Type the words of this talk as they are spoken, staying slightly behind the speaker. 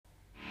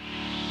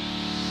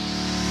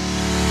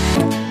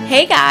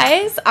Hey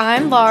guys,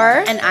 I'm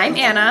Lar. And I'm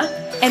Anna.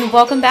 And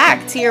welcome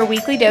back to your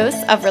weekly dose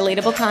of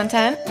relatable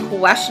content,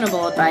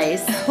 Questionable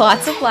advice,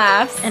 lots of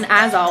laughs, and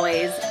as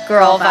always,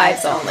 girl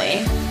vibes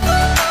only.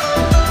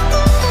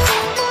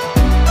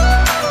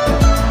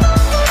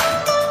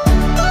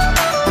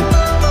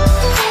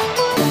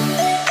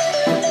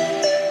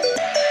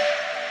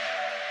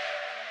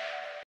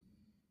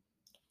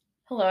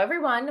 Hello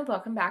everyone,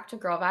 welcome back to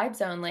Girl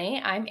Vibes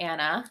Only. I'm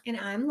Anna. And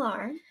I'm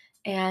Lar.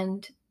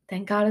 And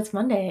thank God it's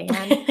Monday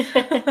again.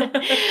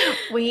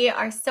 We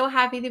are so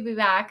happy to be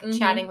back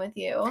chatting with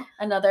you.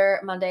 Another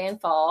Monday in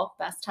fall,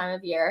 best time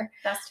of year.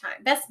 Best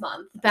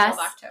month. Best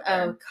I love October.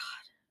 Oh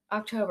God.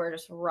 October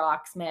just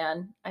rocks,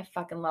 man. I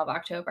fucking love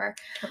October.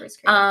 October's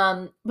great.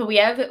 But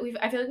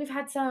I feel like we've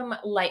had some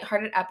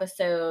lighthearted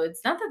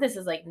episodes. Not that this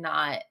is like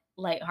not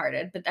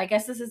lighthearted, but I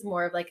guess this is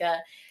more of like a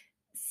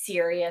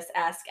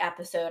serious-esque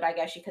episode, I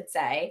guess you could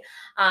say.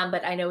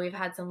 But I know we've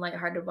had some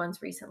lighthearted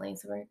ones recently,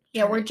 so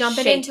we're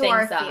jumping into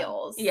our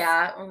feels.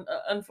 Yeah,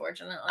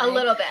 unfortunately. A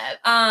little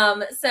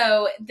bit.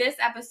 So this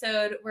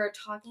episode we're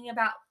talking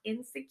about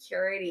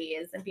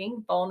insecurities and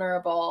being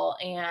vulnerable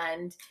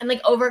and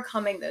like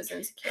overcoming those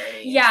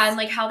insecurities. Yeah, and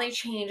like how they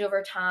change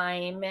over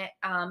time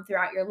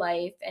throughout your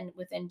life and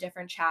within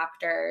different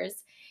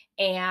chapters.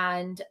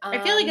 And I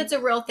feel like it's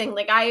a real thing.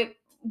 Like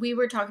we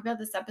were talking about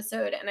this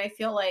episode, and I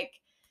feel like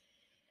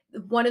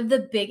one of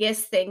the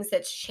biggest things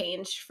that's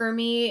changed for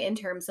me in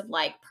terms of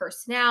like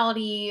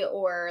personality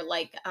or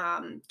like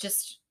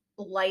just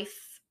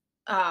life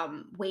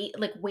weight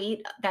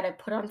that I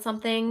put on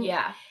something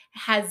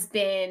has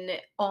been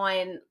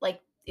on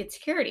like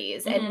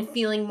insecurities and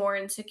feeling more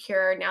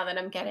insecure now that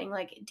I'm getting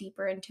like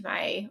deeper into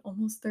my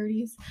almost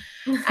 30s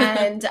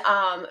and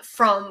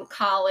from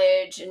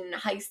college and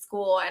high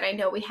school. And I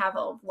know we have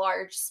a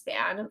large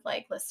span of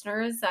like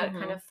listeners that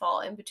kind of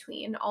fall in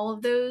between all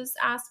of those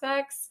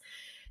aspects.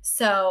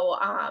 So,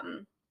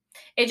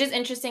 it's just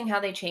interesting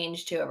how they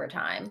change too over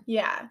time.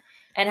 Yeah.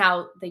 And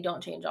how they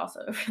don't change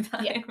also over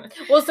time. Yeah.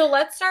 Well, so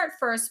let's start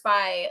first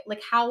by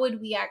like, how would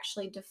we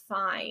actually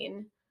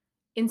define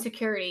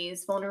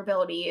insecurities,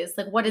 vulnerabilities?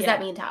 Like, what does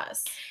that mean to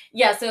us?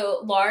 Yeah. So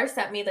Laura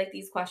sent me like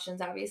these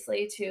questions,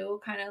 obviously, to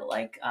kind of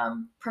like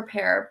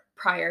prepare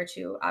prior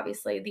to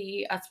obviously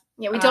the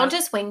we don't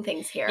just wing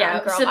things here. Yeah,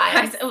 on Girl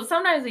Vibes.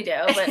 Sometimes we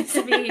do,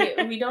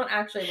 but we don't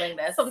actually wing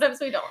this. Sometimes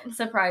we don't.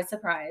 Surprise.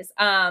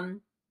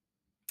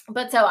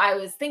 But so I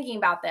was thinking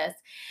about this,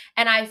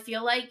 and I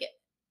feel like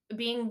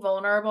being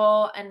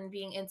vulnerable and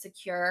being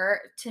insecure,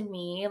 to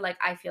me, like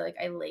I feel like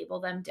I label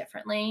them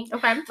differently.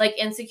 Okay. Like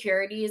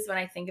insecurities, when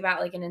I think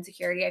about like an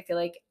insecurity, I feel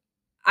like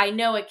I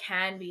know it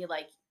can be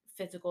like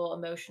physical,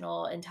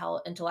 emotional,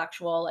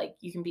 intellectual, like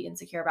you can be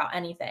insecure about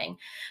anything.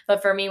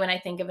 But for me, when I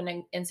think of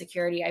an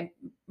insecurity, I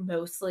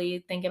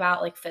mostly think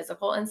about like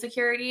physical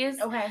insecurities.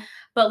 Okay.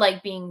 But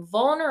like being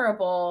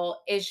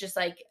vulnerable is just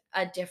like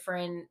a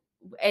different,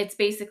 it's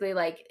basically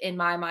like in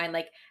my mind,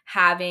 like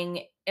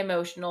having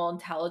emotional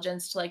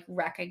intelligence to like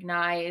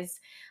recognize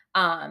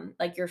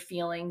like your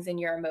feelings and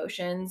your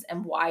emotions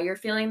and why you're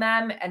feeling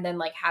them, and then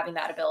like having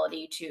that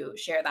ability to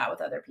share that with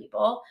other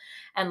people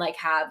and like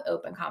have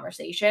open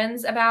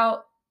conversations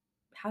about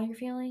how you're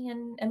feeling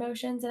and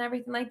emotions and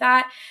everything like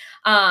that.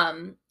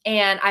 And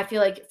I feel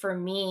like for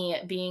me,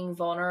 being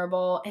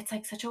vulnerable, it's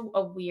like such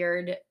a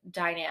weird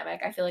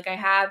dynamic I feel like I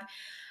have,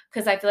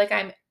 because I feel like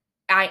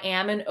I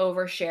am an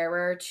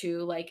oversharer to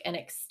like an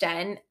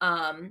extent.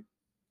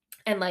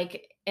 And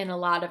like in a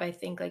lot of, I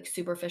think, like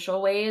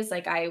superficial ways,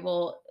 like I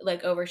will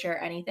like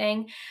overshare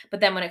anything.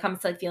 But then when it comes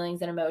to like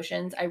feelings and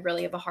emotions, I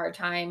really have a hard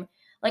time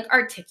like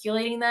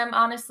articulating them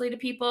honestly to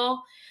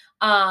people.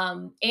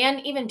 And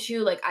even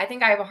too, like I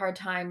think I have a hard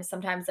time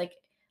sometimes, like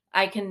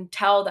I can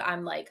tell that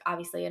I'm like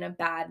obviously in a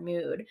bad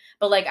mood,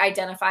 but like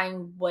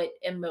identifying what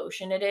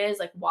emotion it is,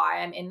 like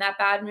why I'm in that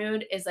bad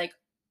mood is like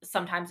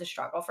sometimes a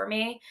struggle for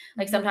me.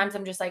 Like sometimes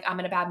I'm just like, I'm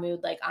in a bad mood,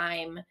 like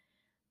I'm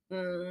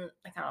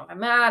like, I don't know if I'm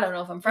mad, I don't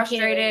know if I'm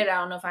frustrated, I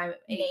don't know if I'm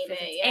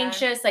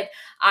anxious. Like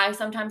I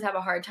sometimes have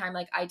a hard time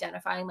like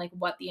identifying like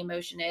what the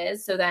emotion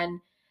is. So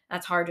then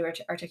that's hard to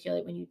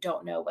articulate when you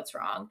don't know what's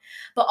wrong.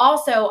 But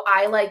also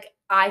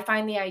I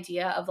find the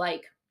idea of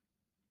like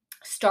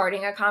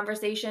starting a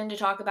conversation to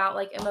talk about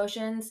like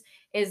emotions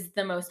is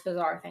the most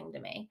bizarre thing to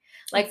me.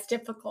 Like it's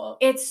difficult.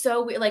 It's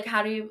so weird. Like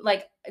how do you,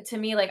 like, to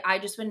me, like I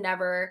just would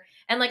never,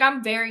 and like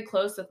I'm very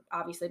close with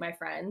obviously my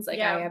friends. Like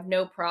I have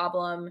no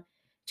problem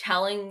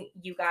telling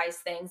you guys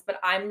things, but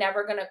I'm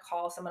never gonna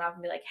call someone up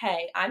and be like,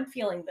 hey, I'm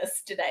feeling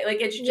this today.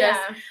 Like it's just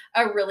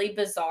a really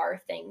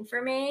bizarre thing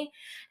for me.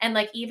 And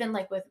like even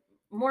like with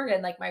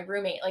Morgan, like my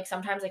roommate, like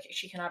sometimes like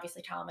she can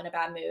obviously tell I'm in a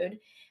bad mood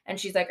and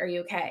she's like, are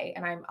you okay?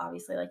 And I'm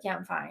obviously like, yeah,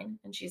 I'm fine.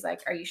 And she's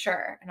like, are you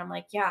sure? And I'm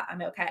like, yeah,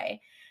 I'm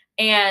okay.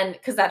 And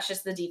because that's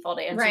just the default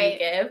answer you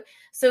give.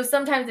 So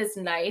sometimes it's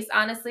nice,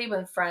 honestly,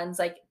 when friends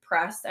like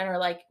press and are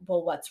like,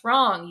 well, what's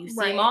wrong? You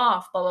seem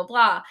off, blah, blah,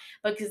 blah.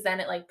 Because then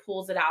it like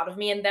pulls it out of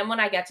me. And then when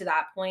I get to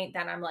that point,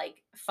 then I'm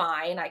like,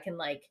 fine, I can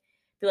like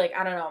be like,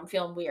 I don't know, I'm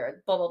feeling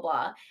weird, blah, blah,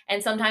 blah.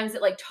 And sometimes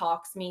it like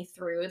talks me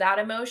through that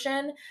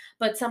emotion.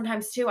 But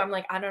sometimes too, I'm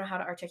like, I don't know how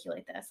to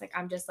articulate this. Like,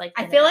 I'm just like,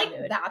 I in a feel bad like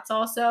mood. that's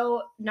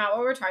also not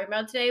what we're talking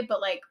about today, but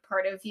like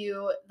part of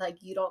you,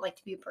 like you don't like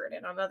to be a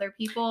burden on other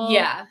people.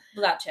 Yeah,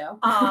 that too.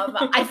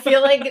 I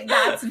feel like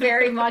that's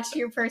very much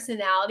your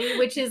personality,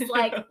 which is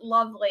like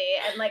lovely.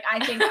 And like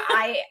I think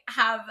I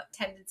have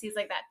tendencies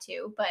like that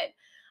too.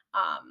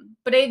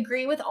 But I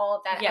agree with all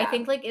of that. I Yeah.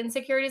 think like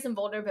insecurities and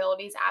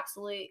vulnerabilities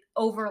absolutely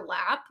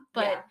overlap,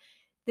 but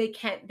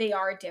Yeah. they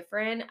are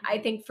different. I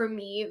Mhm. think for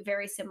me,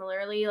 very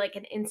similarly, like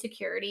an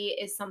insecurity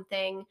is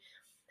something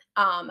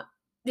um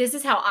this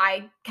is how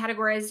I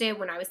categorized it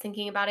when I was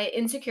thinking about it.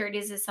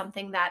 Insecurities is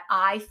something that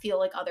I feel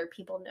like other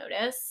people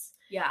notice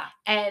Yeah.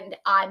 and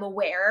I'm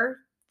aware,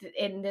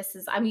 and this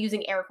is, I'm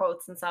using air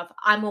quotes and stuff.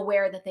 I'm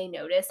aware that they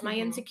notice my Mhm.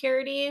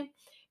 insecurity.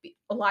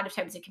 A lot of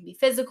times it can be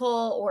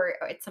physical or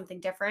it's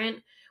something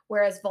different.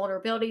 Whereas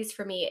vulnerabilities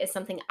for me is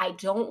something I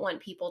don't want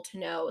people to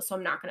know. So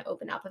I'm not going to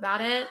open up about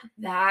it.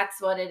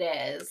 That's what it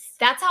is.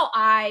 That's how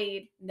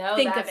I No,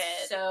 think of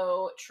that's it.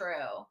 so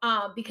true.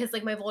 Because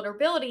like my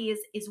vulnerabilities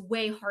is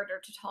way harder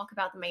to talk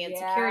about than my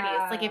insecurities.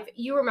 Like if Yeah.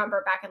 you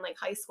remember back in like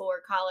high school or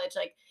college,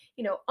 like,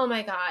 you know, oh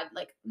my God,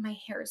 like my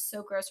hair is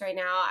so gross right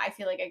now. I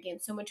feel like I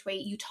gained so much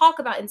weight. You talk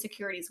about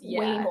insecurities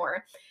way Yeah.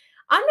 more.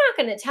 I'm not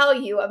going to tell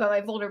you about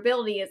my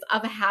vulnerabilities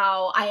of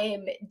how I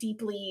am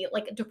deeply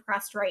like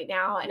depressed right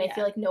now. And I Yeah.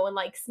 feel like no one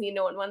likes me.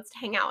 No one wants to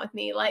hang out with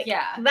me. Like,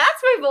 Yeah.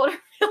 that's my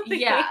vulnerability.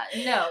 Yeah,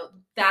 no,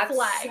 that's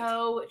Flagged.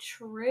 so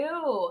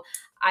true.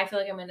 I feel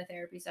like I'm in a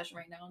therapy session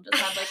right now and just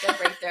had like a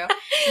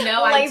breakthrough.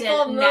 No, I Light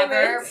bulb did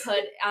never moments.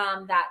 put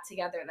that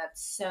together.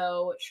 That's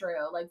so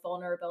true. Like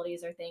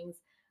vulnerabilities are things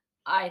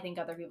I think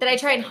other people That I can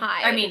try and see.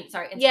 hide. I mean,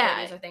 sorry,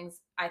 insecurities are things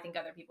I think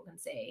other people can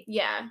see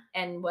Yeah.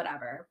 and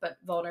whatever.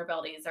 But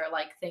vulnerabilities are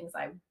like things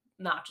I'm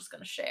not just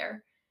gonna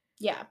share.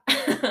 Yeah.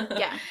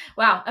 Yeah.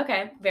 Wow.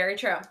 Okay. Very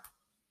true.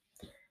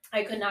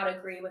 I could not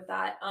agree with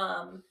that.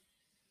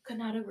 Could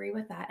not agree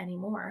with that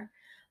anymore.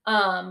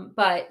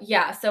 But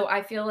yeah, so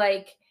I feel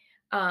like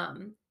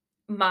um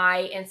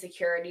my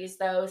insecurities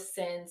though,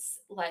 since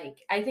like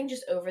I think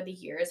just over the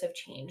years have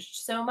changed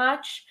so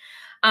much.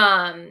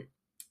 Um,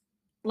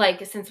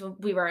 like since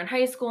we were in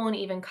high school and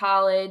even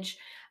college,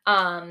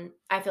 I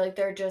feel like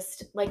they're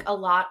just like a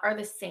lot are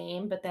the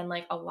same, but then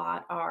like a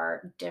lot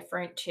are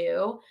different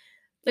too.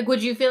 Like,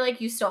 would you feel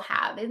like you still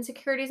have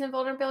insecurities and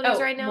vulnerabilities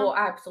Oh, right now? well,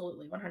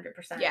 absolutely,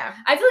 100%. Yeah.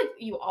 I feel like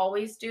you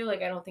always do.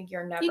 Like, I don't think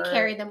you're You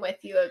carry never. them with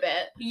you a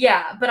bit.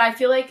 Yeah, but I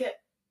feel like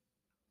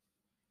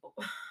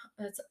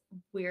that's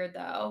weird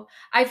though.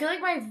 I feel like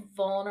my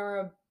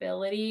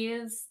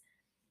vulnerabilities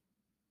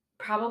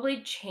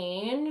probably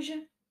change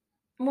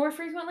more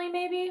frequently,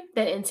 maybe.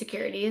 The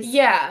insecurities.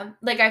 Yeah,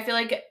 like I feel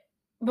like,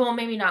 well,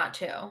 maybe not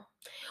too.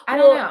 I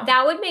don't Well, know.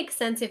 that would make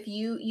sense if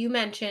you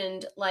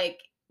mentioned like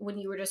when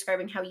you were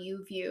describing how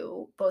you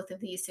view both of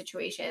these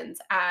situations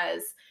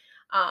as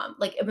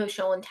like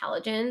emotional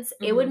intelligence,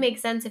 it would Mhm. make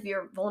sense if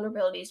your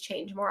vulnerabilities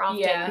change more often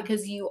Yeah.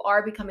 because you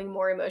are becoming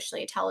more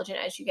emotionally intelligent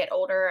as you get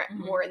older, Mhm.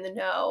 more in the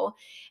know.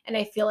 And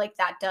I feel like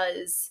that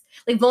does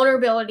like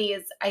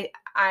vulnerabilities.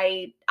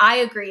 I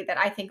agree that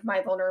I think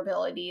my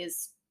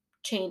vulnerabilities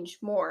change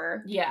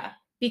more Yeah.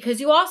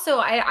 because you also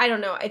I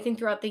don't know, I think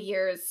throughout the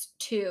years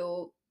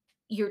too,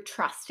 you're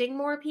trusting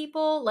more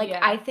people. Like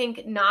I Yeah.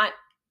 think not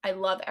I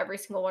love every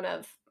single one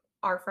of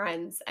our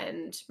friends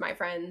and my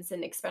friends,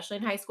 and especially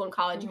in high school and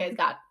college. You guys Mhm.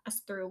 got us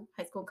through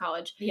high school and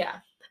college. Yeah.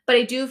 But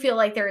I do feel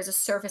like there is a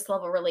surface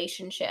level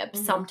relationship Mhm.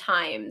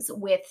 sometimes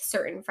with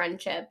certain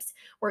friendships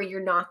where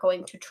you're not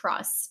going to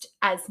trust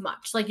as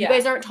much. Like you Yeah.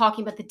 guys aren't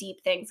talking about the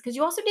deep things because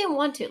you also didn't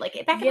want to. Like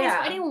back in high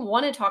school, I Yeah. didn't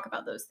want to talk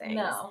about those things.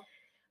 No.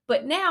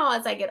 But now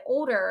as I get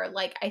older,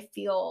 like I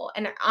feel,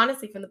 and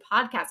honestly from the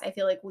podcast, I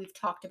feel like we've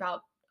talked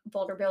about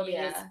vulnerabilities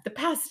Yeah. the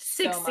past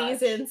six So much.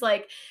 seasons,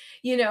 like,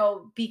 you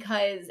know,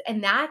 because,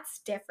 and that's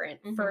different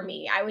for Mhm.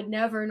 me. I would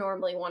never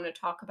normally want to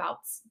talk about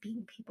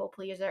being people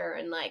pleaser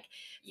and like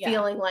Yeah.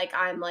 feeling like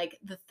I'm like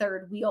the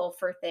third wheel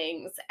for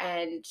things.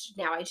 And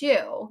now I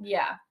do.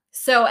 Yeah.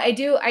 So I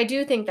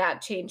do think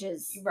that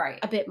changes Right.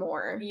 a bit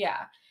more.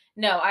 Yeah.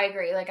 No, I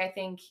agree. Like I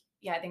think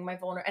and I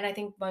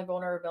think my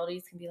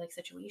vulnerabilities can be like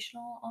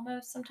situational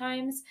almost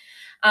sometimes.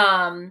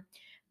 Um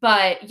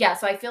but yeah,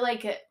 so I feel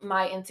like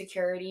my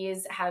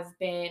insecurities have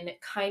been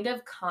kind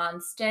of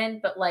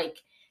constant but like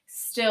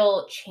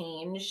still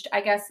changed,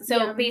 I guess. So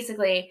Yeah.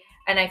 basically,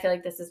 and I feel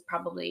like this is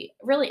probably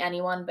really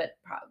anyone but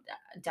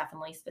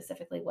definitely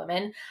specifically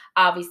women.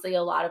 Obviously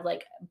a lot of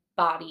like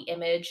body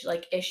image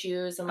like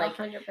issues and like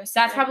 100%.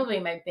 that's probably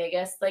my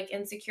biggest like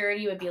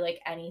insecurity would be like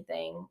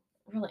anything,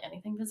 really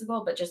anything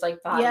physical, but just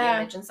like body Yeah.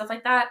 image and stuff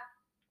like that.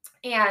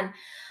 And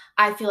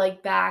I feel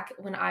like back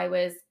when I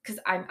was, because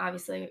I'm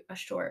obviously a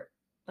short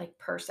like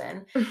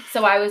person.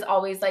 So I was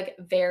always like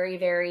very,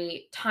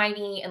 very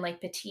tiny and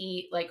like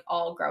petite, like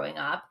all growing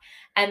up.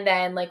 And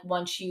then like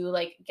once you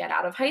like get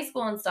out of high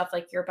school and stuff,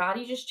 like your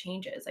body just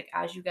changes like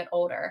as you get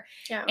older.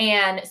 Yeah.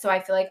 And so I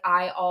feel like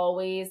I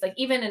always like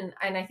even in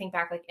and I think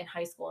back like in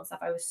high school and stuff,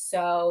 I was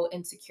so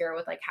insecure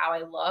with like how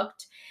I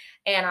looked.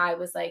 And I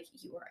was like,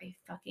 you are a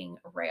fucking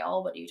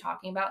rail. What are you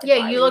talking about? Like, Yeah,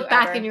 why you were look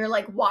back ever and you're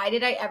like, why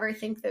did I ever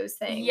think those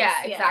things?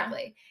 Yeah,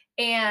 exactly.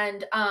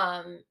 And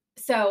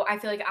so I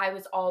feel like I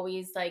was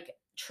always like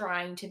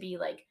trying to be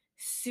like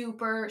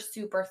super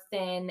super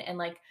thin and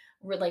like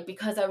like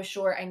because I was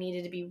short I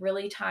needed to be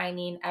really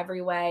tiny in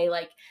every way,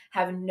 like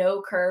have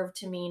no curve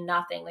to me,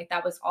 nothing. Like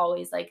that was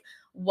always like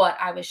what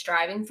I was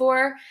striving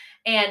for.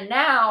 And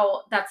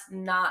now that's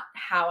not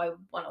how I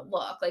want to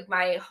look. Like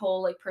my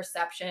whole like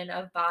perception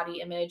of body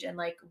image and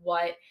like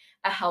what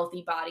a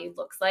healthy body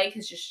looks like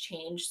has just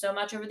changed so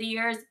much over the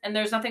years. And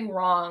there's nothing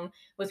wrong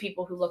with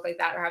people who look like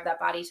that or have that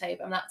body type.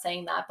 I'm not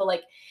saying that, but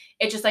like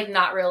it's just like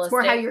not It's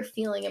more how realistic. you're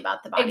feeling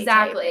about the body type.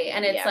 Exactly.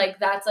 And it's yeah. like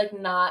that's like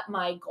not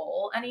my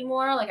goal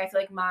anymore. Like I feel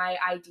like my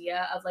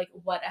idea of like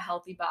what a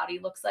healthy body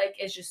looks like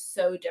is just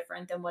so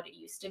different than what it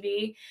used to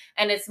be.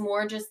 And it's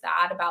more just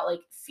that about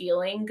like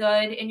feeling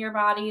good in your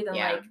body than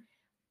Yeah. like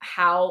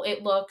how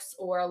it looks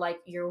or like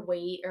your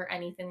weight or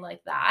anything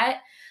like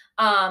that.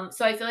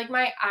 So I feel like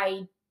my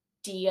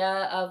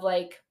idea of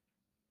like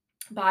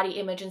body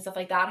image and stuff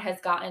like that has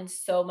gotten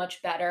so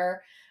much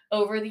better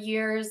over the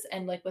years.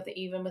 And like with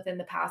even within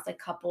the past like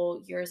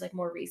couple years, like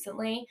more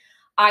recently,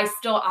 I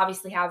still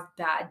obviously have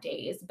bad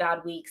days,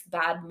 bad weeks,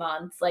 bad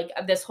months. Like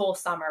this whole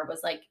summer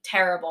was like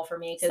terrible for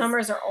me because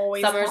Summers are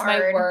always summer's my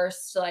hard.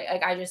 worst. Like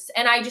I just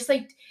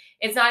like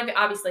it's not even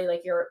obviously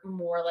like you're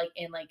more like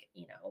in like,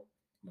 you know,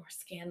 more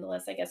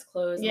scandalous, I guess,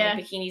 clothes and Yeah,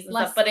 like bikinis and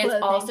less stuff. But it's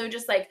clothing. also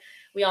just like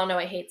we all know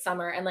I hate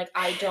summer and like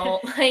I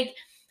don't like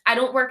I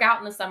don't work out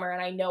in the summer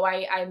and I know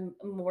I'm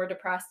more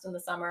depressed in the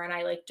summer and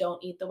I like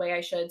don't eat the way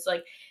I should. So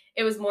like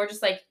it was more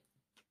just like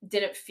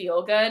didn't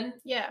feel good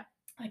Yeah.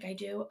 like I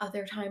do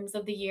other times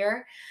of the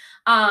year.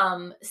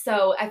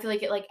 So I feel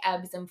like it like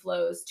ebbs and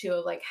flows too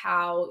of like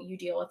how you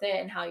deal with it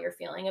and how you're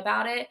feeling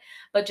about it.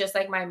 But just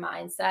like my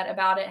mindset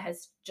about it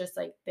has just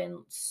like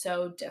been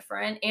so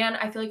different. And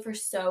I feel like for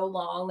so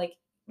long,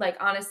 like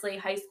honestly,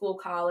 high school,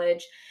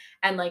 college,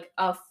 and like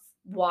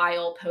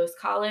while post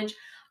college,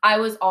 I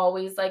was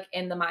always like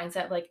in the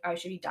mindset like I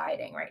should be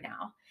dieting right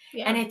now.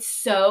 Yeah. And it's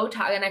so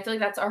tough. And I feel like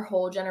that's our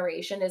whole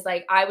generation is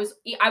like I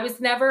was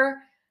never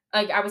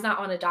like I was not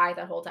on a diet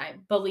that whole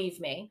time. Believe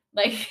me.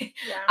 Like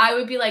Yeah. I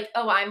would be like,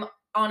 "Oh, I'm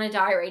on a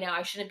diet right now.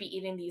 I shouldn't be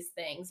eating these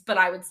things," but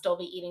I would still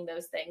be eating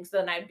those things.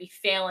 Then I'd be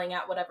failing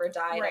at whatever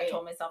diet I Right.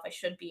 told myself I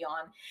should be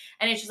on.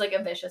 And it's just like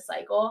a vicious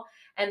cycle.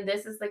 And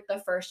this is like the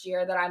first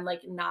year that I'm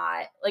like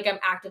not like I'm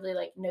actively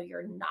like, no,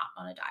 you're not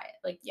on a diet.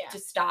 Like Yeah. to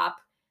stop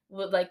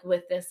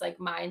with this like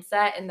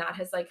mindset. And that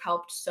has like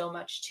helped so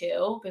much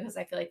too, because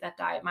I feel like that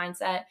diet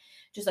mindset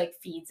just like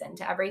feeds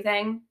into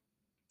everything.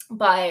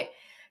 But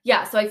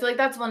yeah, so I feel like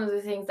that's one of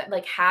the things that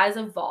like has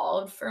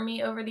evolved for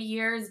me over the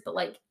years, but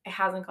like it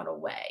hasn't gone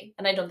away.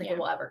 And I don't think Yeah. it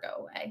will ever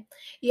go away.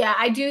 Yeah,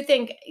 I do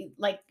think,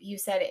 like you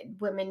said,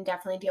 women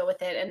definitely deal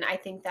with it. And I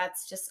think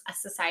that's just a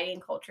society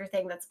and culture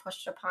thing that's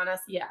pushed upon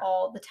us Yeah.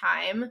 all the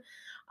time.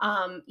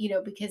 You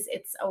know, because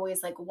it's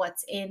always like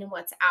what's in and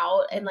what's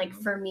out. And like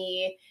Mhm. for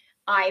me,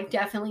 I've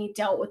definitely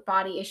dealt with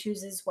body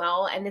issues as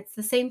well. And it's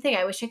the same thing.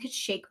 I wish I could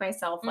shake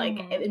myself like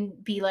Mhm.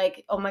 and be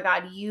like, oh my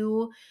God,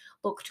 you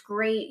looked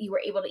great. You were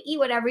able to eat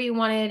whatever you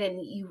wanted.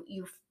 And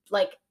you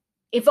like,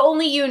 if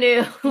only you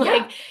knew,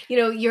 like, you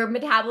know, your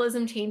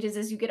metabolism changes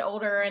as you get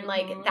older. And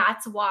like, Mhm.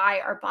 that's why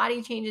our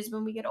body changes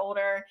when we get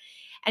older.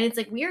 And it's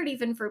like weird,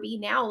 even for me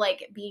now,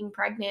 like being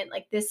pregnant,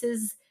 like this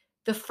is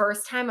the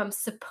first time I'm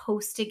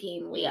supposed to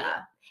gain weight.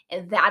 Yeah.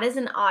 And that is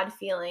an odd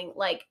feeling,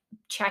 like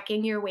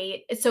checking your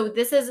weight. So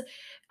this is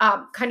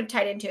kind of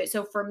tied into it.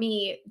 So for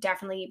me,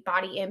 definitely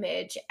body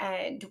image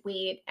and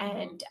weight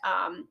and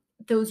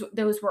those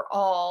were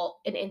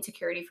all an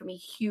insecurity for me,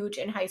 huge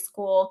in high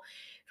school,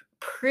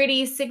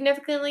 pretty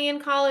significantly in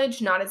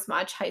college, not as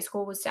much. High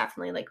school was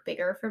definitely like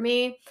bigger for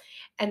me,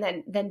 and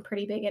then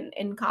pretty big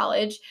in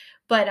college.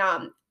 But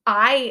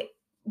I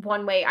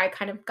one way I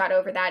kind of got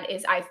over that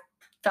is I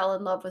fell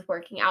in love with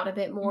working out a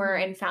bit more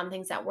Mhm. and found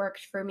things that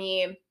worked for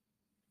me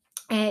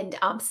and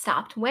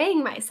stopped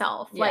weighing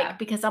myself, Yeah. like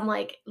because I'm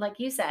like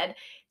you said,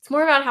 it's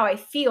more about how I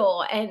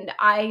feel, and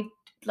I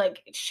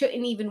like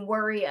shouldn't even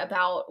worry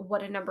about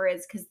what a number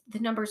is because the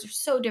numbers are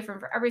so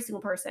different for every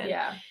single person.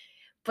 Yeah.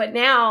 But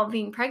now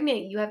being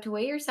pregnant, you have to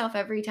weigh yourself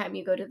every time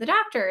you go to the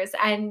doctors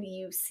and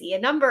you see a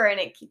number and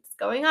it keeps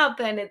going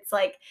up. And it's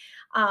like,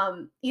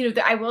 you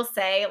know, I will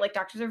say like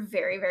doctors are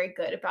very, very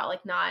good about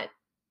like not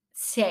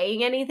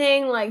saying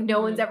anything. Like no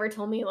one's Mhm. ever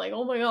told me like,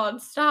 oh my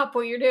God, stop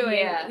what you're doing,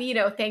 Yeah. you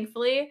know,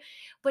 thankfully.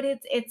 But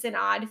it's an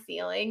odd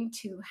feeling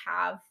to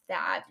have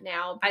that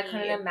now I be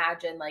couldn't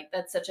imagine like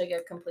that's such like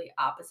a complete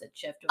opposite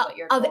shift of what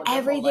you're of told your whole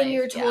everything life.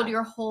 you're told Yeah.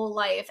 your whole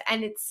life.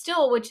 And it's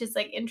still, which is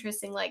like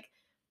interesting, like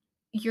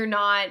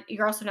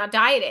you're also not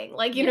dieting.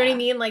 Like, you know what I Yeah.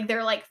 mean? Like,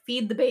 they're like,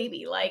 feed the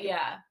baby, like,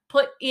 Yeah.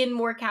 put in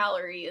more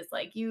calories.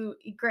 Like,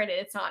 granted,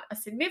 it's not a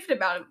significant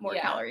amount of more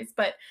Yeah. calories,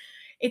 but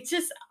it's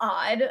just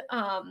odd.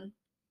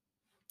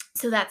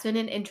 So that's been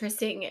an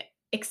interesting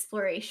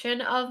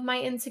exploration of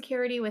my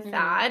insecurity with Mhm.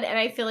 that. And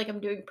I feel like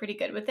I'm doing pretty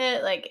good with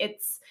it. Like,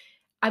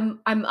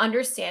 I'm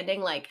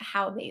understanding like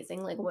how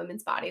amazing like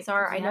women's bodies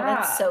are. I know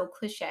that's Yeah. so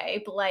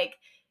cliche, but like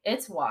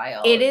It's it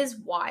wild. is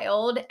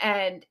wild,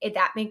 and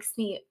that makes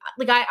me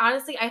like, I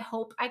honestly, I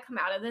hope I come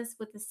out of this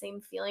with the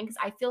same feeling, because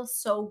I feel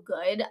so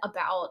good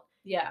about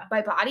Yeah.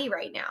 my body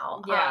right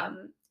now. Yeah.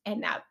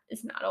 And that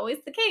is not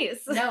always the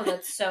case. No,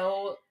 that's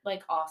so,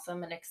 like,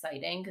 awesome and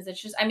exciting because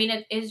it's just I mean,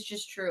 it is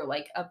just true,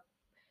 like, a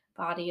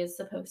body is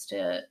supposed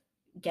to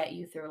get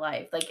you through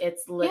life, like,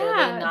 it's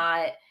literally Yeah.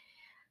 not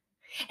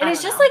And I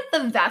it's don't just know.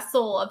 like the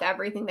vessel of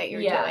everything that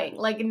you're Yeah. doing.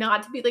 Like,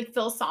 not to be like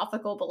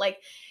philosophical, but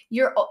like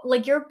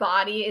your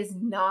body is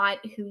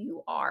not who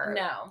you are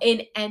No.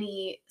 in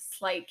any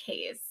slight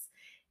case.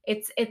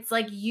 It's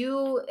like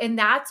you, and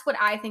that's what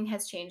I think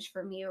has changed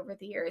for me over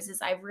the years, is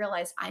I've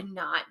realized I'm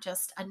not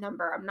just a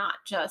number. I'm not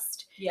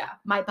just Yeah.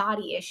 my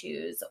body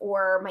issues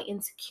or my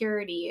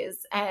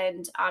insecurities.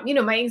 And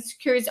my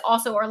insecurities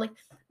also are like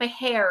my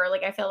hair.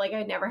 Like, I felt like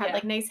I never had Yeah.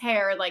 like nice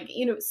hair, like,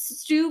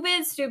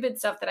 stupid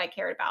stuff that I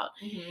cared about.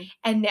 Mhm.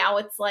 And now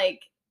it's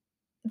like,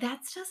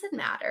 that doesn't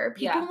matter.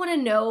 People Yeah. want to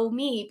know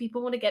me.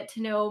 People want to get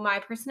to know my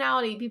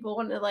personality. People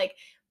want to like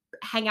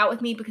hang out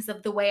with me because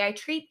of the way I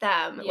treat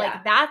them. Yeah.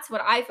 Like, that's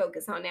what I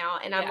focus on now.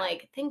 And I'm Yeah.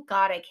 like, thank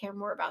God I care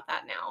more about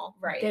that now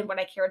Right. than what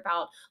I cared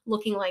about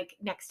looking like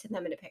next to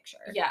them in a picture.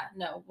 Yeah,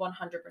 no,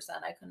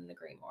 100%, I couldn't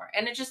agree more,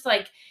 and it's just,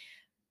 like,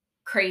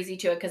 crazy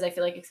to it because I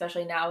feel like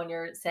especially now when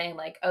you're saying,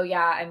 like, "Oh,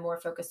 yeah, I'm more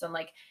focused on,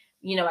 like,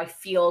 I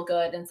feel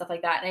good," and stuff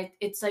like that, and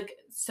it's, like,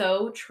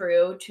 so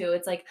true too.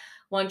 It's, like,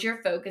 once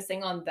you're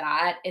focusing on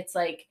that, it's,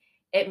 like,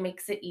 it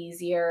makes it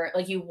easier,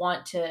 like, you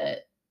want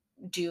to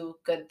do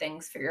good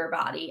things for your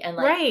body and,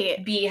 like,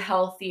 Right. be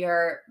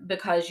healthier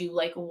because you,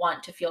 like,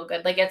 want to feel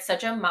good. Like, it's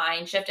such a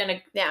mind shift,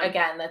 and Yeah.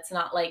 again, that's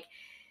not, like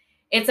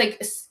it's,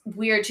 like,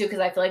 weird too because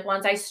I feel like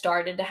once I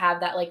started to have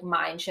that, like,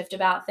 mind shift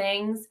about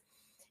things,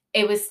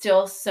 it was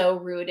still so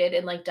rooted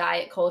in, like,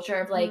 diet culture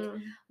of, like,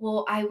 Mhm.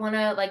 well, I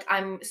wanna like,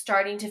 I'm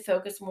starting to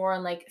focus more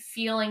on, like,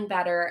 feeling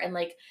better and,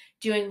 like,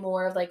 doing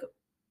more of, like,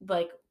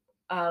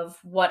 of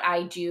what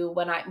I do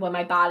when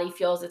my body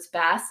feels its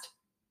best.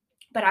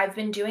 But I've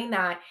been doing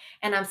that,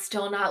 and I'm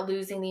still not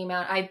losing the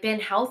amount I've been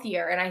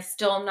healthier, and I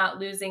still am not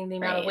losing the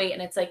amount of Right. weight,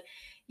 and it's like,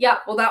 yeah,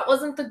 well, that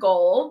wasn't the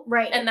goal,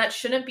 Right. and that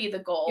shouldn't be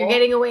the You're goal.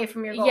 getting away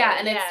from your Yeah, goal.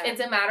 and it's Yeah.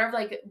 it's a matter of,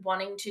 like,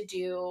 wanting to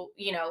do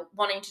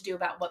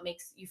about what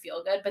makes you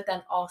feel good, but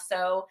then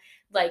also,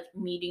 like,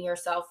 meeting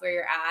yourself where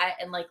you're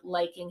at and, like,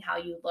 liking how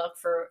you look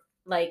for,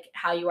 like,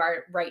 how you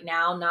are right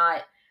now,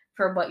 not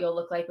for what you'll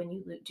look like when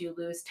you do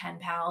lose 10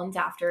 pounds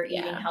after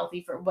eating Yeah.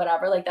 healthy for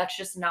whatever, like, that's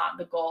just not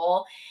the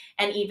goal,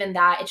 and even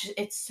that,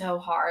 it's so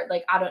hard,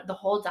 like, I don't the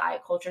whole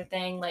diet culture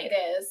thing, It like,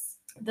 is.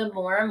 the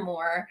more and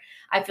more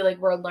I feel like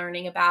we're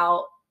learning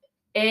about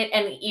it,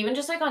 and even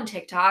just, like, on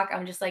TikTok,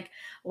 I'm just like,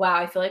 "Wow,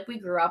 I feel like we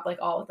grew up, like,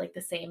 all with, like,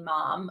 the same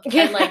mom."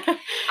 And, like,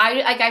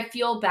 I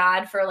feel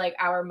bad for, like,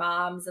 our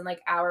moms and,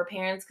 like, our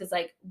parents because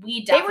like,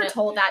 They were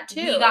told that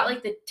we got, too.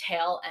 like, the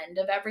tail end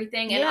of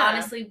everything, and Yeah.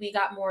 honestly, we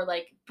got more,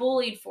 like,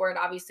 bullied for it,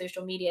 obviously,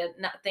 social media,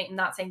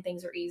 not saying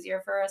things are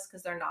easier for us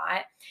because 'cause they're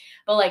not,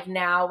 but, like,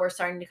 now we're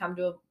starting to come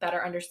to a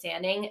better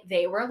understanding.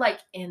 They were,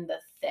 like, in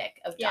the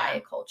thick of Yeah.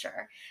 diet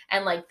culture,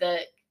 and, like,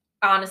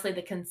 honestly,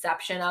 the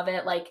conception of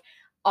it, like,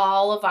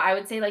 all of I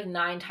would say, like,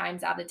 9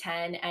 times out of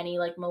 10, any,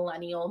 like,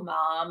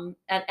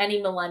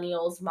 any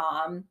millennial's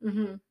mom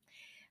Mhm.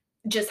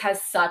 just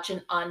has such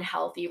an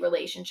unhealthy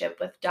relationship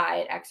with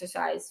diet,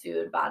 exercise,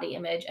 food, body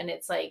image, and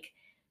it's, like,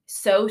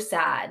 so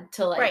sad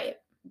to, like, Right.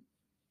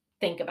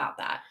 think about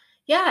that.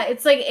 Yeah,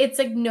 it's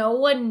like no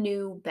one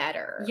knew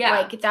better. Yeah.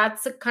 Like,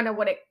 that's kind of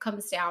what it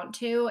comes down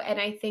to, and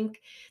I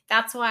think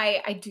that's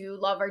why I do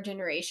love our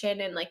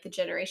generation, and like the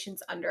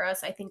generations under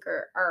us, I think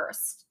are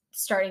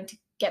starting to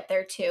get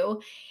there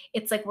too.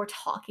 It's like we're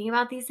talking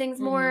about these things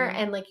more, Mhm.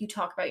 and like you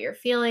talk about your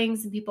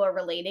feelings and people are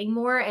relating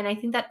more, and I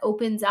think that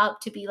opens up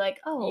to be like,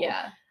 "Oh,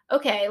 Yeah.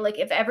 okay, like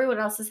if everyone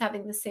else is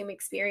having the same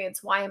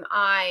experience, why am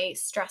I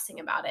stressing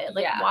about it?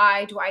 Like, Yeah.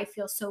 why do I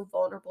feel so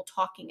vulnerable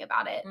talking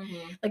about it?"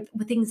 Mhm. Like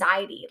with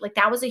anxiety, like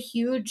that was a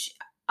huge,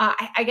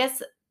 I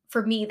guess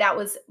for me, that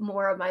was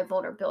more of my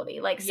vulnerability.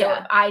 Like, so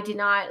Yeah. I did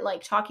not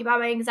like talking about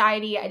my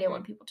anxiety. I didn't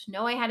want Mhm. people to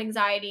know I had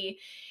anxiety,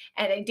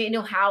 and I didn't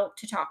know how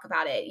to talk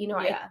about it. I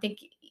Yeah. think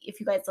if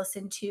you guys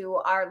listened to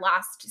our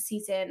last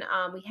season,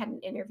 we had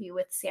an interview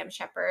with Sam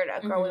Shepard,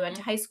 a girl we went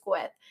to Mhm. high school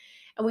with,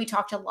 and we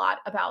talked a lot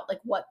about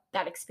like what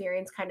that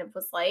experience kind of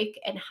was like,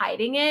 and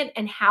hiding it,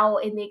 and how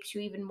it makes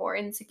you even more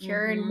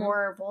insecure and Mhm.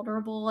 more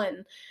vulnerable.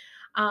 And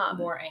um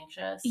More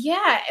anxious.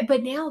 yeah,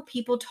 but now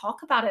people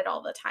talk about it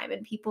all the time,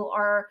 and people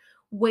are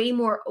way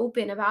more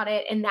open about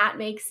it, and that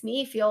makes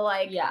me feel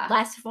like Yeah.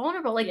 less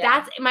vulnerable. Like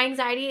Yeah. that's my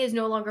anxiety is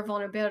no longer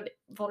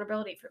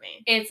vulnerability for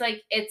me. It's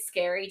like, it's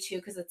scary too,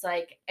 because it's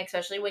like,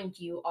 especially when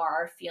you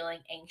are feeling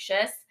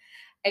anxious,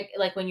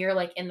 like when you're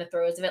like in the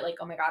throes of it, like,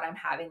 oh my God, I'm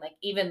having like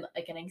even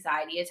like an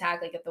anxiety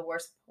attack, like at the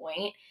worst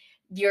point,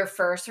 your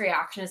first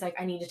reaction is like,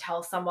 I need to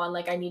tell someone,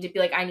 like I need to be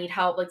like, I need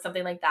help, like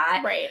something like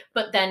that. Right.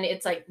 But then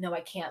it's like, no,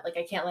 I can't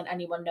let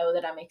anyone know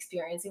that I'm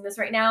experiencing this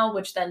right now,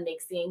 which then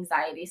makes the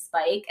anxiety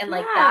spike. And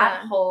like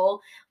that Yeah.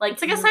 whole, like,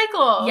 It's like a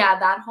cycle. yeah,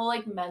 that whole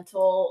like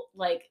mental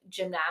like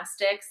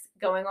gymnastics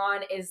going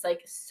on is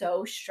like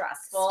so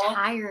stressful. It's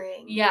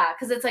tiring. Yeah,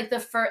 because it's like the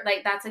first,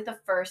 like that's like the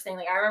first thing.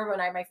 Like I remember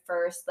when I had my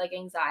first like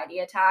anxiety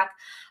attack,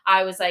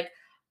 I was like,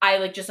 I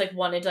like just like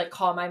wanted to like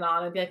call my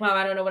mom and be like, Mom,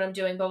 I don't know what I'm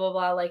doing, blah blah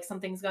blah. Like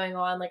something's going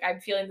on. Like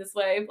I'm feeling this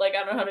way. Like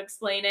I don't know how to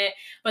explain it.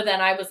 But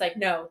then I was like,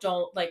 no,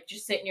 don't, like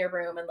just sit in your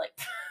room and like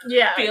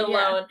Yeah. be yeah.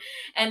 alone.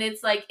 And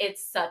it's like,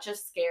 it's such a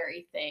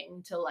scary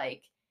thing to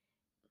like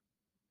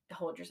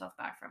hold yourself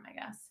back from, I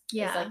guess.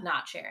 Yeah. It's like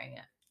not sharing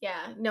it.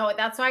 Yeah, no,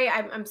 that's why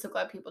I'm so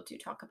glad people do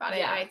talk about it.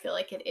 Yeah. And I feel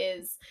like it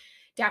is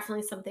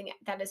definitely something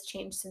that has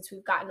changed since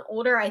we've gotten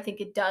older. I think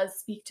it does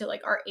speak to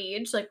like our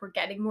age, like we're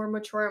getting more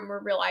mature and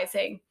we're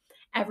realizing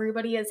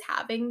everybody is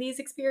having these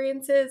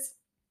experiences.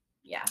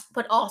 Yeah.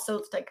 But also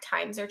it's like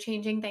times are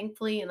changing,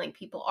 thankfully, and like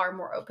people are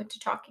more open to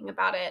talking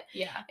about it.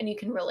 Yeah. And you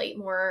can relate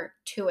more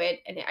to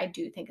it. And I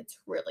do think it's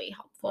really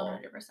helpful.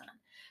 100%.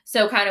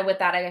 So kind of with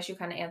that, I guess you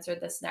kind of answered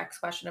this next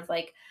question of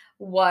like,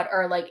 what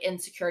are like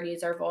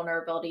insecurities or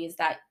vulnerabilities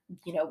that,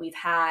 you know, we've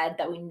had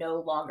that we no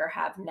longer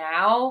have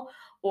now,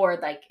 or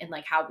like, and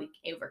like how we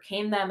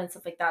overcame them and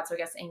stuff like that. So I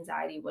guess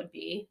anxiety would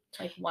be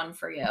like one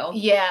for you.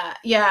 Yeah.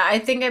 Yeah. I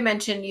think I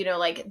mentioned, you know,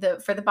 like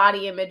for the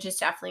body image, it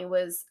definitely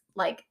was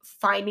like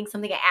finding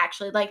something I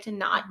actually liked and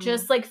not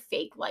just like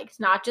fake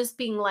liked, not just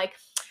being like,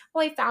 oh,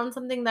 I found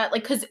something that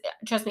like, cause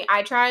trust me,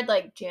 I tried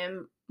like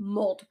gym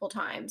multiple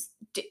times,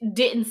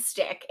 didn't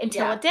stick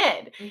until Yeah. it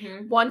did.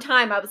 Mm-hmm. One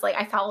time I was like,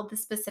 I followed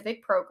this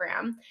specific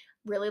program,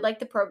 really liked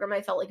the program.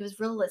 I felt like it was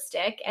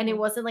realistic and it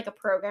wasn't like a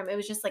program. It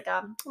was just like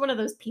one of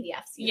those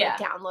PDFs you like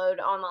download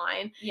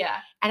online. Yeah.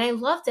 And I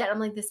loved it. I'm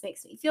like, this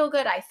makes me feel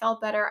good. I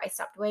felt better. I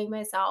stopped weighing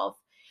myself.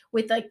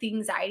 With like the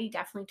anxiety,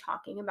 definitely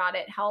talking about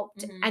it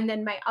helped. And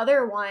then my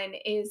other one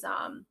is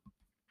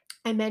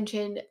I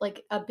mentioned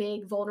like a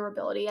big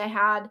vulnerability I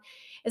had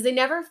is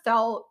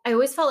I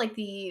always felt like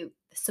the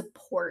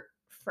support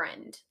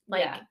friend.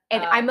 Like,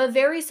 and I'm a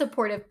very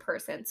supportive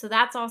person. So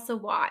that's also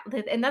why,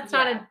 and that's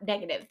not a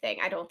negative thing,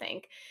 I don't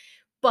think.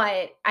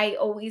 But I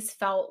always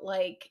felt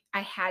like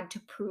I had to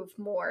prove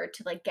more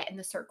to like get in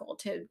the circle,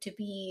 to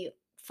be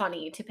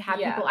funny, to have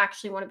people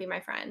actually want to be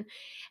my friend.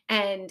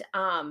 And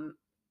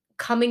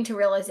coming to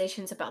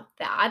realizations about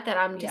that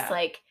I'm just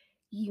like,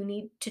 you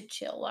need to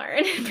chill,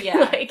 Lauren.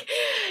 Like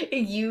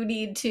you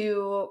need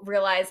to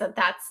realize that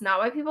that's not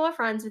why people are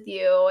friends with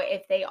you.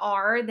 If they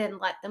are, then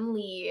let them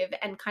leave.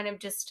 And kind of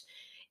just,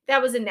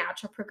 that was a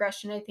natural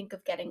progression, I think,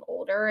 of getting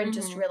older and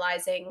just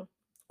realizing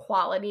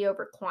quality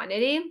over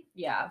quantity.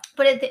 Yeah.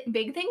 But a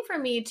big thing for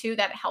me too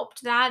that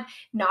helped that,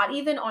 not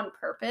even on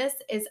purpose,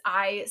 is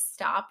I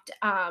stopped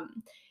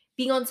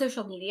being on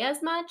social media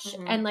as much.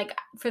 And like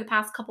for the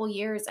past couple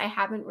years,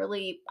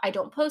 I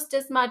don't post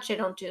as much. I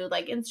don't do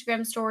like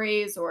Instagram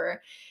stories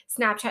or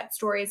Snapchat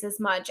stories as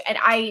much. And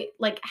I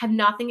like have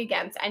nothing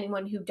against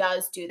anyone who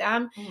does do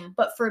them.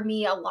 But for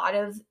me,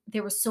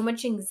 there was so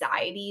much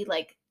anxiety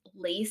like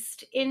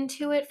laced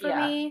into it for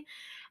me.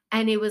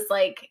 And it was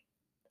like,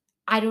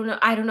 I don't know.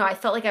 I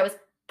felt like I was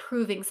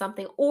proving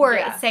something. Or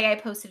say I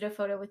posted a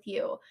photo with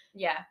you.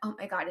 Yeah. Oh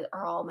my God,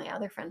 are all my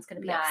other friends going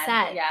to be Mad.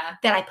 upset Yeah.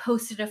 that I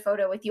posted a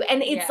photo with you?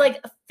 And it's like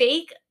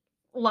fake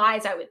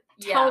lies I would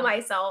tell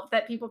myself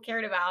that people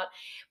cared about.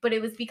 But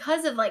it was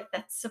because of like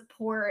that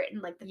support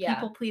and like the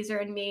people pleaser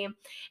in me.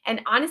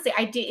 And honestly,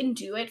 I didn't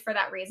do it for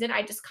that reason.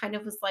 I just kind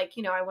of was like,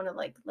 you know, I want to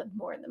like live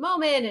more in the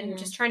moment and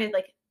just trying to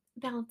like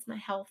balance my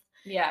health.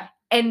 Yeah.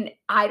 And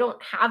I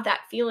don't have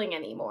that feeling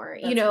anymore.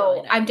 That's you know,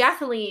 really nice. I'm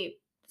definitely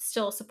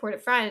still a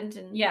supportive friend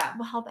and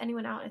will help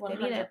anyone out if 100%.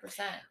 They need it.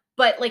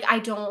 But like I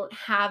don't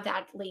have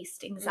that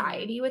laced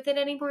anxiety with it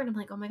anymore. And I'm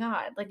like, oh my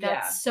God, like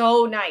that's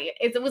so nice.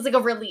 It was like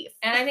a relief.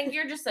 And I think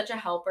you're just such a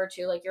helper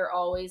too. Like you're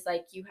always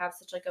like, you have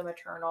such like a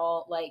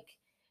maternal like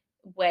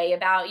way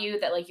about you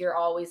that like you're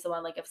always the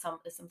one, like if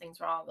something's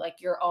wrong,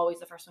 like you're always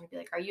the first one to be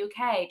like, are you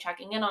okay?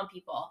 Checking in on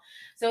people.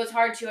 So it's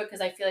hard too,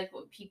 because I feel like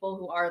people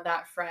who are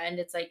that friend,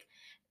 it's like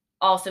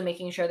also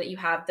making sure that you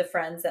have the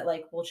friends that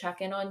like will check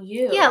in on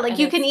you. Yeah, like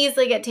you can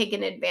easily get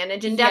taken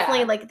advantage. And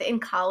definitely like in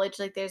college,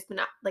 like there's been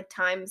like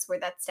times where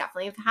that's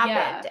definitely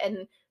happened.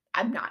 And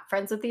I'm not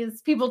friends with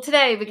these people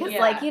today because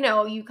like, you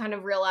know, you kind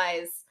of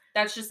realize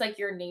that's just like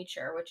your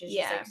nature, which is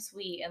just like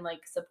sweet and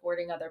like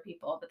supporting other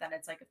people. But then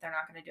it's like, if they're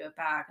not going to do it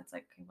back, it's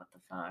like, what the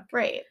fuck?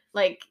 Right.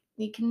 Like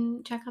you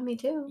can check on me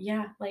too.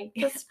 Yeah. Like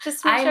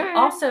just I'm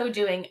also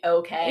doing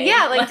okay.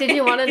 Yeah. Like did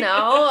you want to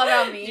know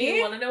about me? Do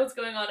you want to know what's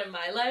going on in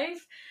my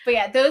life? But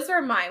yeah, those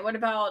were mine. What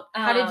about,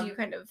 how did you Um,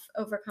 kind of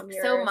overcome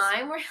yours? So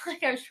mine were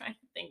like, I was trying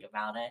to think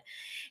about it.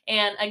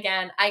 And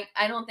again,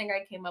 I don't think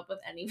I came up with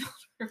any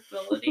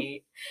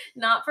vulnerability.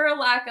 Not for a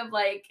lack of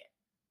like,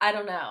 I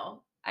don't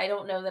know. I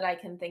don't know that I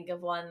can think of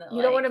one that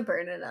You don't want like to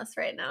burden us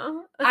right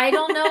now. I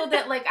don't know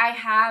that like I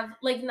have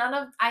like none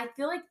of I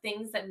feel like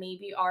things that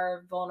maybe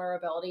are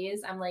vulnerabilities,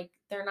 I'm like,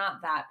 they're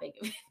not that big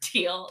of a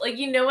deal. Like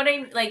you know what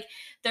I like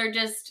they're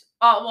just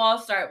well, I'll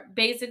start.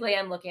 Basically,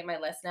 I'm looking at my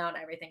list now and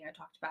everything I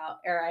talked about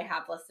or I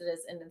have listed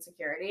as an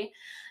insecurity,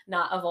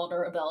 not a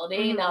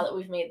vulnerability, now Mhm. that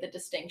we've made the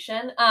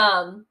distinction.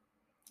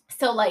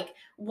 So like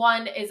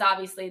one is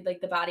obviously like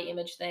the body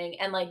image thing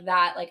and like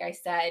that, like I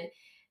said,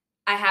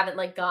 I haven't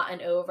like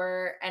gotten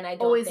over and I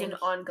don't Always an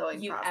think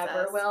ongoing you ever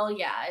process. will.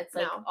 Yeah, it's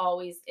like No.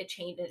 always it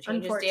changes daily.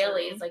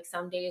 Unfortunately. It's like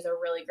some days are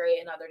really great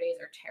and other days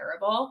are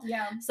terrible.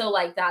 Yeah. So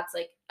like that's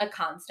like a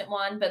constant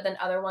one, but then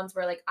other ones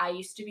where like I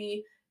used to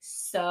be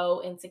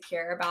so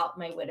insecure about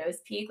my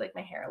widow's peak, like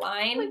my Oh my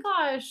hairline.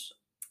 gosh.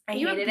 I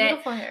You have hated it.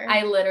 beautiful hair.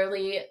 I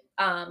literally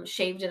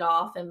shaved it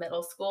off in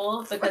middle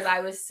school because I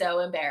was so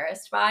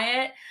embarrassed by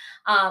it.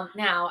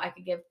 Now I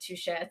could give two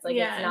shits. Like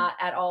Yeah. it's not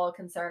at all a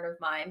concern of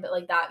mine, but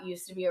like that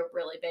used to be a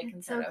really big It's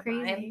concern so of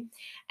mine. crazy.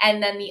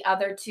 And then the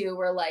other two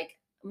were like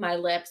my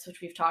lips,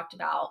 which we've talked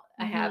about.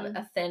 I have Mhm.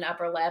 a thin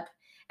upper lip.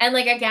 And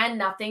like again,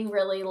 nothing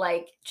really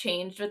like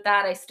changed with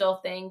that. I still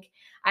think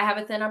I have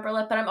a thin upper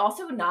lip, but I'm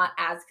also not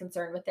as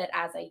concerned with it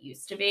as I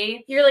used to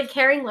be. You're like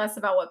caring less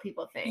about what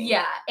people think.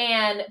 Yeah,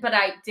 but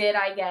I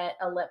get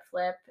a lip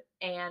flip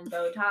and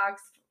Botox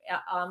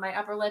on my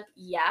upper lip?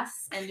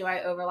 Yes. And do I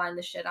overline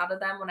the shit out of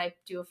them when I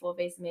do a full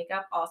face of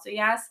makeup? Also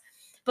yes.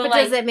 But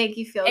like does it make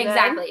you feel good?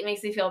 exactly, it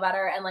makes me feel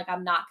better and like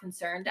I'm not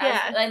concerned as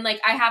Yeah. and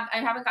like I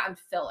haven't gotten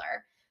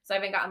filler. So I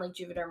haven't gotten like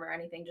Juvederm or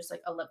anything, just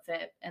like a lip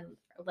flip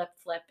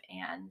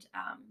and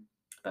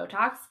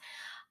Botox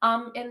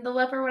in the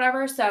lip or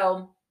whatever.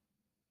 So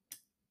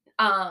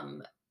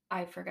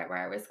I forget where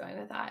I was going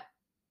with that.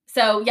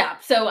 So yeah,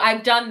 so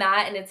I've done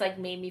that and it's like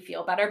made me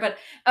feel better. But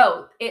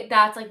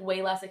that's like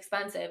way less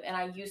expensive. And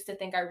I used to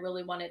think I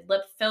really wanted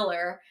lip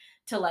filler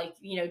to like,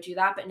 do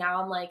that. But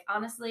now I'm like,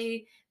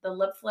 honestly, the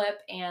lip flip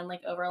and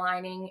like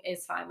overlining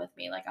is fine with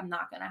me. Like I'm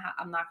not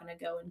gonna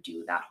go and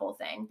do that whole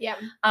thing. Yeah.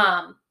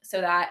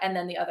 So that and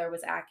then the other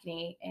was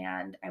acne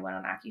and I went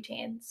on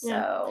Accutane. So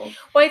Yeah.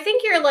 Well, I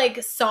think you're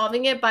like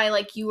solving it by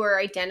like you are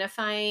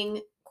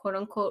identifying quote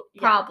unquote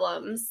Yeah.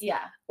 problems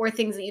yeah. or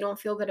things that you don't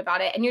feel good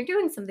about it and you're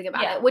doing something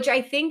about Yeah. it, which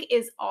I think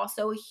is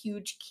also a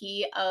huge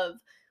key of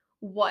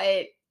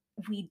what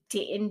we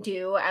didn't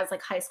do as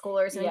like high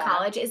schoolers in Yeah.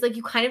 college is like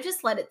you kind of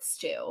just let it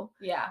stew.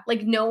 Yeah.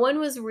 Like no one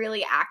was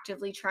really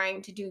actively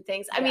trying to do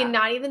things. I Yeah. mean,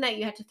 not even that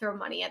you had to throw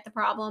money at the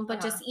problem, but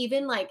Uh-huh. just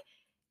even like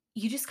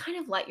you just kind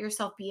of let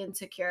yourself be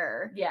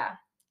insecure Yeah.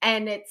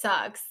 and it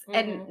sucks.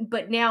 Mhm.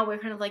 But now we're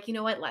kind of like, you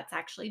know what, let's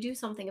actually do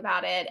something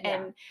about it. Yeah.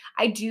 And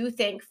I do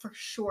think for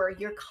sure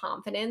your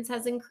confidence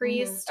has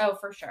increased. Oh,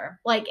 for sure.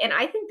 Like, and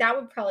I think that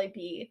would probably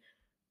be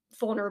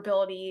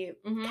vulnerability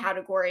Mhm.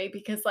 category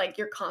because like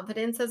your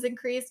confidence has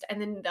increased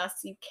and then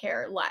thus you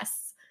care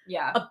less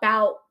Yeah.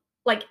 about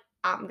like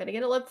I'm gonna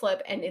get a lip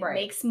flip and it Right.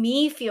 makes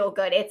me feel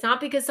good. It's not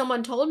because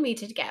someone told me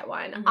to get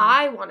one. Mhm.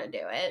 I want to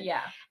do it.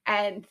 Yeah.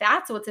 And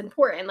that's what's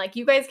important. Like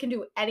you guys can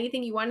do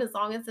anything you want as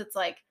long as it's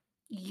like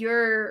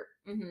you're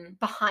Mhm.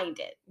 behind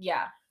it.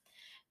 Yeah.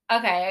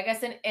 Okay, I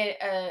guess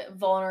a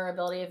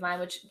vulnerability of mine,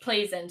 which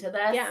plays into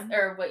this, Yeah.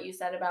 or what you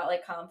said about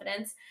like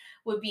confidence,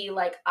 would be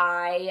like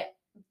I,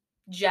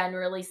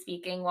 generally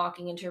speaking,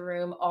 walking into a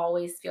room,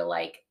 always feel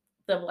like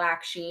the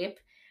black sheep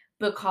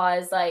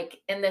because like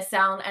in the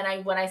sound,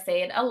 and when I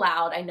say it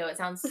aloud, I know it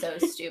sounds so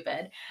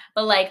stupid,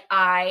 but like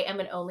I am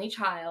an only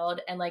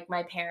child, and like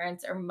my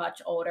parents are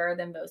much older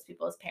than most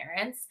people's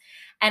parents,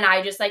 and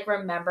I just like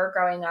remember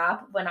growing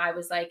up when I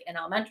was like in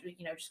elementary,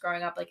 just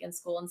growing up like in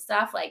school and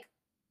stuff, like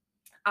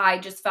I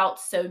just felt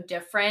so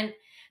different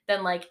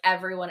than like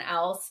everyone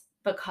else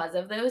because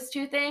of those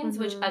two things,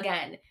 which Mhm.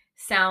 again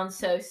sounds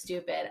so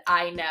stupid.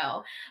 I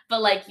know.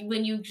 But like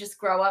when you just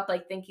grow up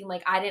like thinking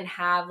like I didn't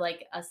have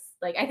like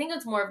like I think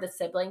it's more of the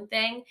sibling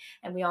thing,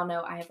 and we all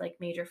know I have like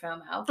major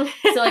FOMO.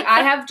 So like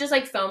I have just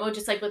like FOMO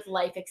just like with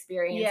life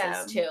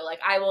experiences Yeah. too.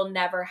 Like I will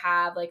never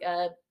have like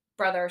a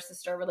brother or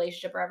sister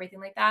relationship or everything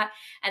like that,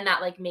 and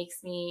that like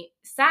makes me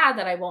sad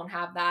that I won't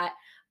have that.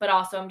 But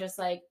also I'm just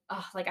like,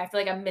 oh, like I feel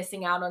like I'm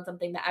missing out on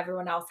something that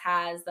everyone else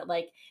has that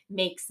like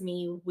makes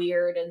me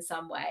weird in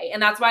some way.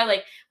 And that's why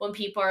like when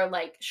people are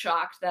like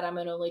shocked that I'm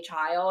an only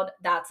child,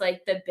 that's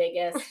like the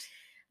biggest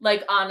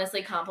like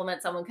honestly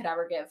compliment someone could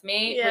ever give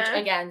me, which Yeah.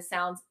 again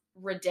sounds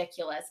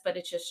ridiculous, but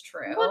it's just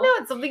true. Well, no,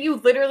 it's something you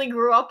literally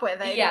grew up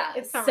with. Yeah.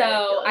 It's not So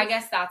ridiculous. I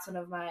guess that's one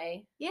of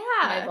my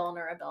yeah.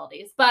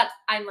 vulnerabilities. But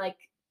I'm like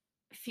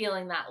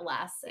feeling that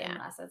less and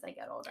Yeah. less as I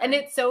get older. And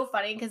it's so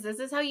funny because this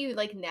is how you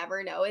like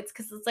never know. It's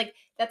because it's like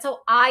that's how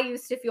I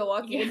used to feel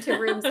walking Yeah. into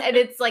rooms, and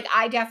it's like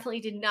I definitely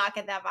did not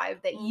get that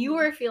vibe that you Mhm.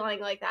 were feeling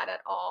like that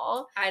at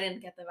all. I didn't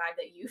get the vibe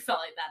that you felt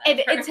like that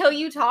And ever. until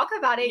you talk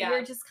about it, Yeah.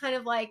 you're just kind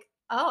of like,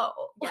 oh,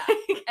 Yeah.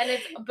 And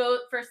it's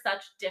both for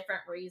such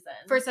different reasons.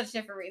 For such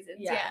different reasons.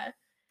 Yeah. Yeah.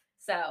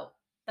 So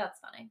that's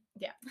funny.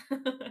 Yeah.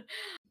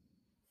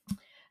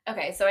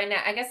 Okay, so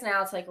I guess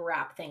now to like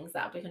wrap things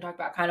up, we can talk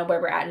about kind of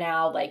where we're at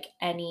now, like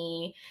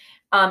any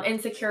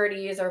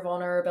insecurities or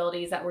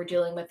vulnerabilities that we're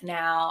dealing with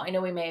now. I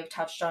know we may have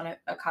touched on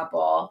a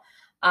couple,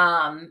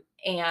 and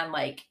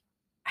like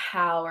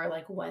how or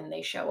like when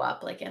they show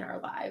up like in our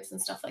lives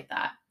and stuff like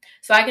that.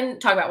 So I can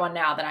talk about one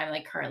now that I'm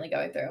like currently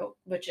going through,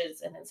 which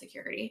is an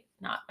insecurity,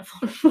 not a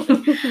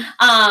vulnerability.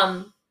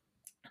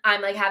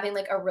 I'm like having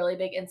like a really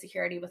big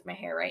insecurity with my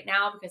hair right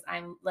now because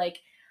I'm like,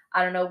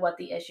 I don't know what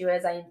the issue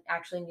is. I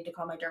actually need to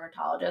call my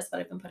dermatologist,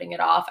 but I've been putting it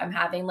off. I'm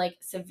having like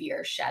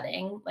severe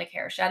shedding, like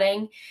hair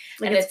shedding.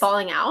 Like and it's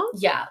falling out?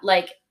 Yeah,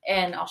 like,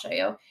 and I'll show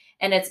you.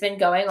 And it's been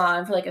going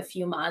on for like a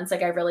few months.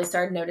 Like I really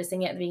started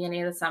noticing it at the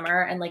beginning of the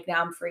summer, and like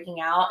now I'm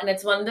freaking out. And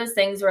it's one of those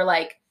things where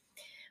like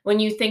when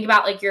you think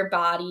about like your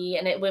body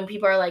and when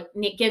people are like,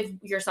 give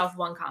yourself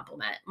one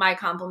compliment. My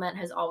compliment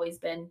has always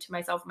been to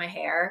myself, my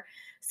hair.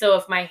 So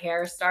if my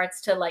hair starts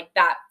to like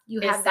that,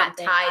 you have that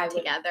tied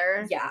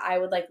together. Yeah, I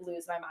would like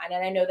lose my mind.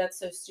 And I know that's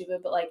so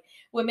stupid, but like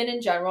women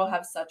in general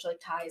have such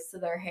like ties to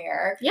their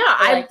hair. Yeah,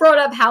 I brought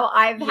up how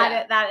I've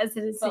had that as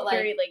an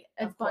insecurity like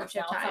a bunch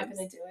of times. I'm not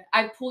gonna do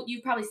it.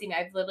 You've probably seen me.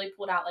 I've literally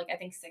pulled out like I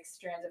think 6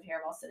 strands of hair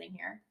while sitting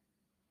here.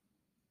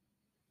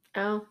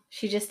 Oh,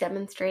 she just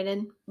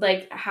demonstrated.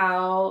 Like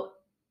how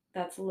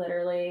that's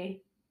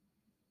literally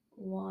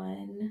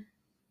 1,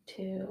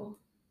 2.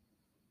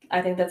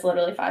 I think that's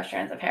literally 5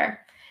 strands of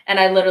hair. And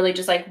I literally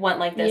just like went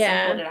like this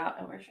and pulled it out.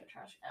 Oh, where's your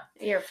trash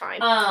now? You're fine.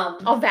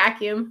 I'll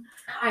vacuum.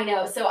 I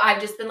know. So I've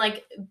just been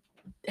like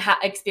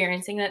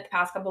experiencing it the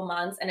past couple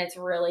months, and it's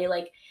really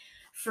like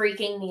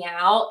freaking me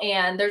out.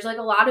 And there's like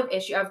a lot of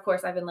issue. Of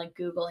course, I've been like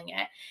Googling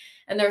it,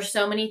 and there's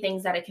so many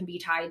things that it can be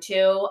tied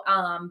to.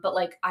 But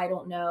like I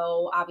don't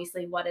know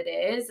obviously what it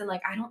is. And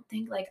like I don't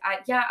think like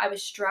I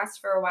was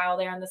stressed for a while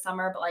there in the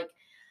summer, but like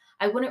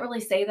I wouldn't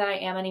really say that I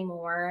am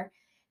anymore.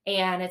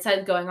 And it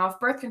said going off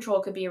birth control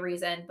could be a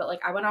reason, but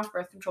like I went off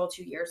birth control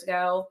 2 years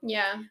ago.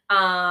 Yeah.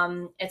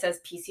 It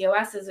says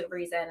PCOS is a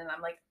reason, and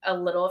I'm like a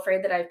little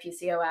afraid that I have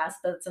PCOS,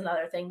 but it's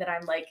another thing that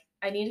I'm like,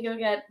 I need to go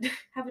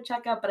have a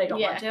checkup, but I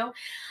don't want to.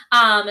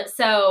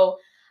 So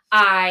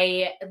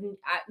I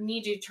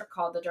need to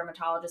call the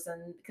dermatologist,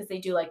 and because they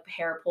do like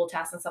hair pull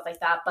tests and stuff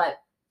like that. But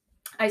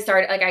I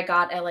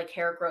got a like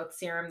hair growth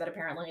serum that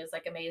apparently is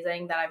like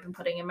amazing that I've been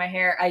putting in my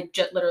hair. I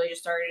literally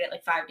just started it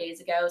like 5 days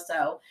ago.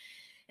 So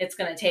it's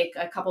going to take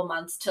a couple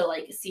months to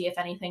like see if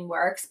anything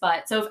works.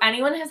 But so if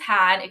anyone has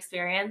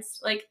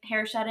experienced like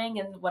hair shedding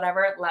and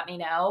whatever, let me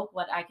know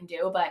what I can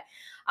do. But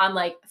I'm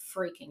like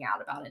freaking out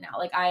about it now.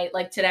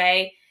 Like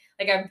today,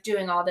 like I'm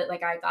doing all that.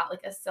 Like I got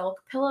like a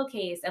silk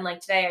pillowcase, and like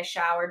today I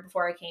showered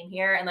before I came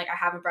here, and like I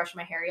haven't brushed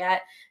my hair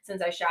yet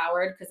since I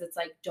showered, because it's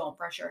like, don't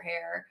brush your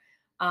hair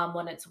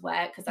when it's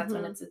wet, because that's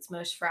when it's its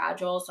most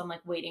fragile. So I'm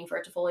like waiting for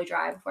it to fully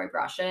dry before I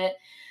brush it.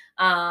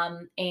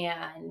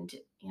 And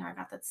you know, I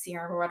got that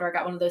serum or whatever. I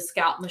got one of those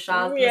scalp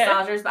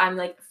massagers, but I'm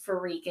like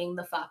freaking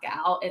the fuck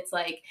out. It's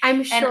like,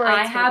 I'm sure. And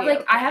I have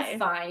like, I have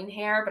fine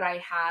hair, but I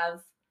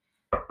have,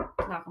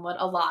 knock on wood,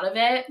 a lot of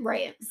it.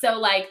 Right. So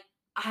like,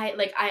 I'm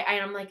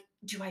like,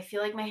 do I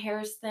feel like my hair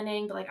is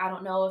thinning? But like, I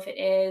don't know if it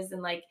is.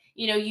 And like,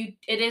 you know,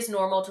 it is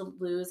normal to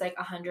lose like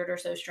 100 or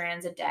so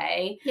strands a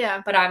day.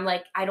 Yeah. But I'm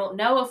like, I don't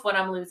know if what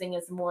I'm losing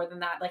is more than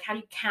that. Like, how do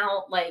you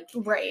count? Like,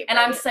 right. And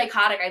I'm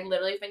psychotic. I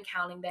literally have been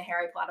counting the hair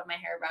I pull out of my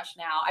hairbrush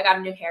now. I got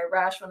a new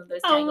hairbrush, one of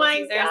those tangle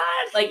teasers. God.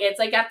 Like, it's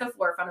like at the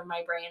forefront of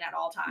my brain at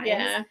all times.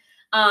 Yeah.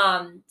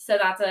 So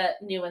that's a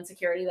new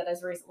insecurity that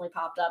has recently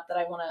popped up that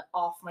I want to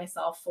off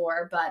myself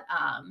for. But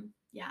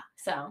yeah.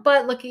 So,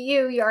 but look at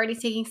you. You're already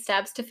taking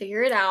steps to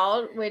figure it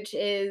out, which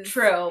is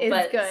true,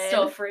 but good.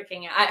 Still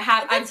freaking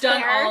out. I've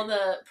done all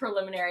the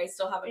preliminary.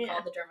 Still haven't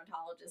called the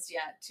dermatologist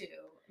yet to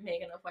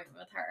make an appointment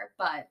with her.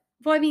 But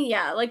well, I mean,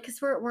 yeah, like because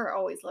we're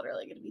always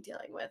literally going to be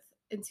dealing with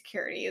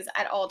insecurities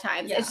at all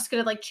times. Yeah. It's just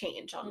going to like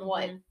change on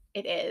what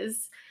it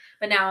is.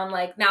 But now I'm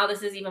like, now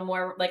this is even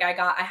more like I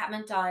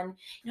haven't done,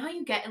 you know how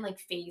you get in like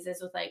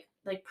phases with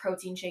like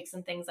protein shakes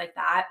and things like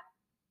that.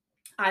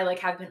 I like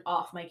have been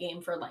off my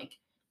game for like,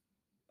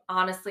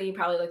 honestly,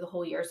 probably like the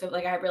whole year. So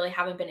like I really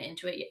haven't been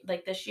into it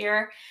like this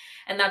year.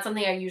 And that's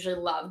something I usually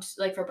loved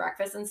like for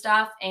breakfast and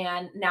stuff.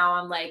 And now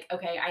I'm like,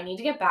 okay, I need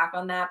to get back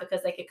on that,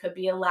 because like it could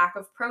be a lack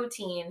of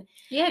protein.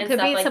 Yeah, it could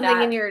be like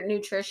something in your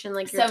nutrition,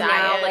 like your diet.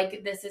 Now,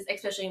 like this is,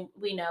 especially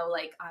we know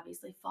like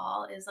obviously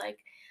fall is like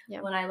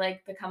when I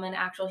like become an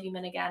actual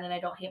human again and I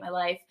don't hate my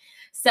life.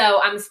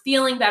 So I'm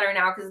feeling better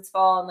now because it's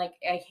fall and like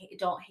I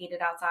don't hate it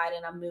outside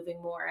and I'm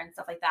moving more and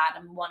stuff like that.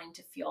 I'm wanting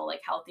to feel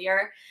like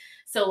healthier.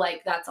 So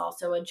like that's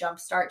also a jump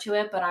start to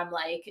it. But I'm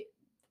like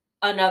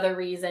another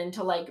reason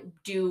to like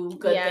do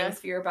good things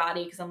for your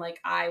body, because I'm like,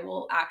 I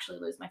will actually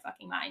lose my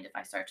fucking mind if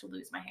I start to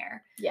lose my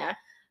hair. Yeah.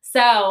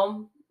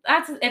 So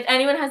that's, if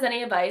anyone has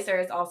any advice or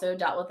has also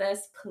dealt with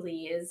this,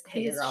 please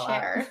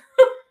share.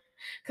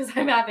 Because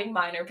I'm having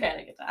minor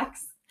panic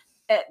attacks.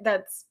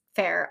 That's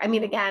Fair. I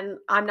mean, Mhm. again,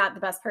 I'm not the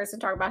best person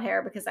to talk about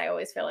hair because I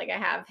always feel like I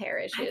have hair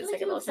I issues feel like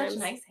like a you have million such times.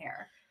 nice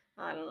hair.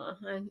 I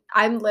don't know.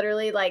 I'm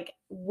literally like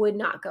would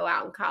not go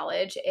out in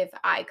college if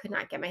I could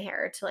not get my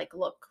hair to like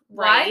look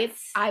right. What?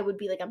 I would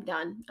be like, I'm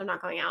done. I'm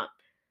not going out.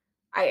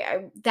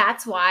 I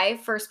that's why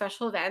for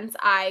special events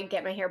I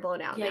get my hair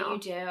blown out Yeah, you now,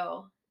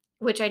 do.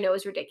 which I know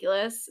is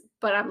ridiculous,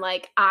 but I'm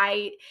like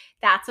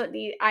that's what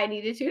I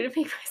need to do to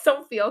make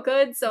myself feel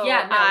good. So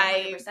Yeah, no,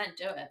 I 100%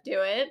 do it.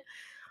 do it.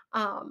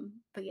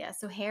 But yeah,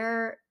 so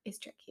hair is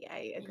tricky.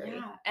 I agree.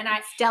 Yeah, and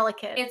It's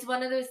delicate. it's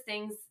one of those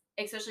things,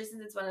 especially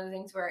since it's one of the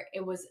things where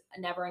it was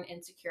never an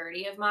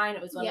insecurity of mine.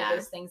 It was one of Yeah.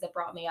 those things that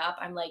brought me up.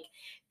 I'm like,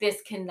 this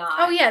Oh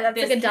cannot, yeah, that's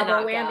like this a double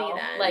cannot whammy go.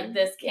 then. Like,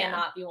 this Yeah.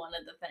 cannot be one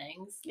of the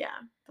things. Yeah,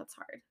 that's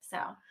hard. So,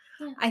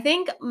 yeah. I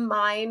think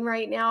mine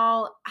right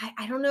now,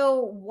 I don't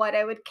know what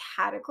I would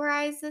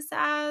categorize this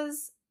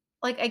as.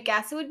 Like, I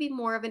guess it would be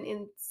more of an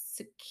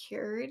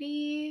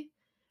insecurity.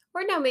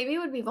 Or no, maybe it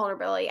would be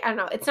vulnerability. I don't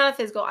know. It's not a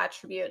physical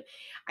attribute.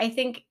 I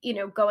think,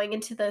 going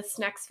into this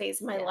next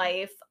phase of my Yeah.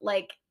 life,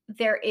 like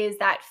there is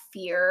that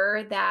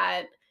fear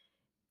that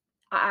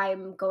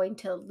I'm going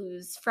to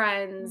lose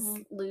friends,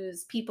 Mhm.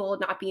 lose people,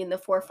 not be in the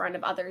forefront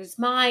of others'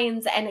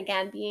 minds. And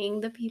again,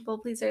 being the people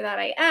pleaser that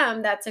I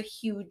am, that's a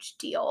huge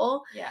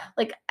deal. Yeah.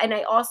 Like, and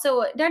I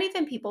also, not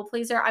even people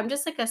pleaser, I'm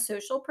just like a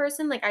social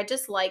person. Like, I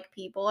just like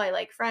people. I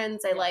like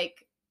friends. I Yeah.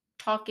 like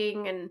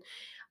talking. And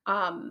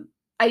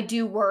I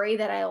do worry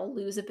that I'll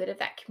lose a bit of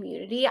that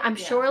community. I'm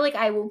Yeah. sure like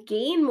I will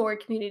gain more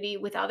community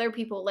with other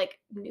people, like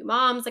new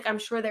moms. Like, I'm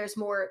sure there's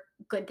more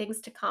good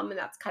things to come. And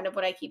that's kind of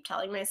what I keep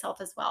telling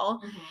myself as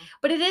well. Mhm.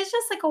 But it is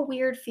just like a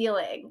weird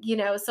feeling,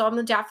 so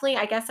I'm definitely,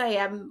 I guess I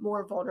am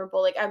more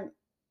vulnerable. Like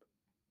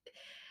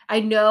I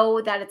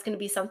know that it's going to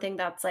be something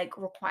that's like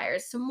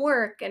requires some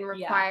work and Yeah.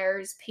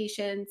 requires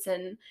patience,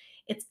 and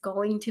it's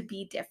going to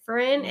be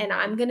different, and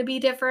I'm Mhm. going to be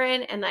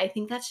different. And I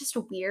think that's just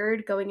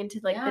weird going into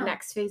like the Yeah.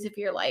 next phase of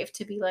your life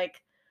to be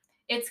like,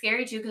 It's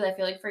scary too, because I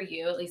feel like for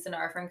you, at least in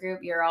our friend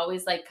group, you're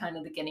always like kind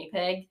of the guinea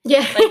pig. yeah,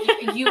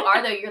 Like, you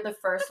are though. You're the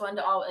first one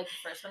to the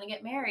first one to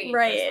get married, first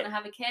right, one to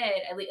have a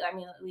kid. At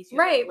least you're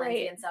right, with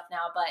Lindsay right. and stuff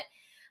now. But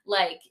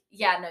like,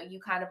 yeah, no, you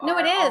kind of No,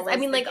 it are is. I always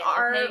mean, the like guinea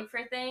our pig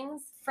for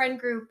things. friend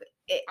group,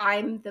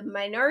 I'm the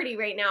minority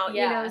right now,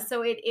 Yeah.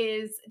 so it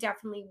is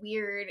definitely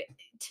weird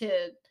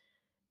to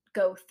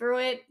go through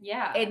it.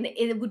 Yeah. And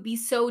it would be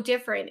so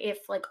different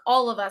if like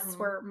all of us Mhm.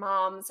 were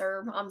moms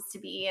or moms to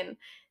be, and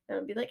it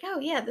would be like, oh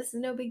yeah, this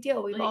is no big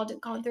deal. We've all Like,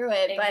 gone through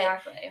it.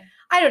 exactly.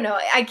 But I don't know.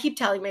 I keep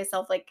telling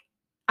myself like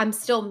I'm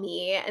still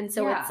me. And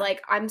so it's Yeah.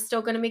 like I'm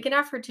still gonna make an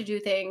effort to do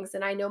things.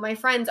 And I know my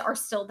friends are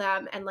still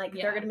them, and like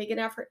they're Yeah. gonna make an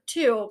effort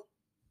too.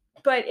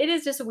 But it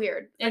is just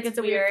weird. Like it's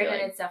a weird and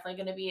feeling. it's definitely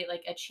going to be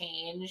like a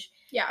change.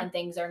 Yeah. And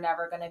things are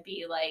never going to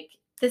be like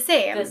The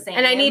same.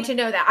 And I need to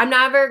know that. I'm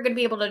never gonna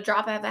be able to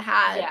drop out of a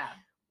hat. Yeah.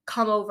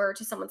 Come over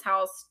to someone's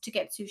house to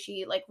get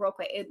sushi like real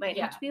quick. It might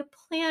have to be a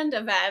planned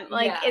event.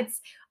 Like Yeah.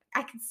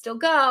 I could still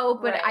go,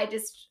 but Right. I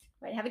just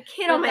might have a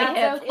kid But on my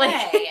that's hip.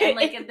 okay. And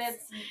like it's-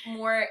 that's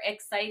more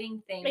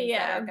exciting things that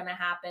Yeah. are gonna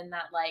happen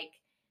that like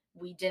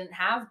we didn't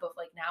have before.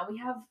 Like now we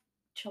have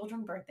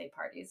children birthday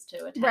parties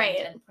to attend Right.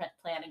 and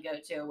plan to go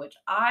to, which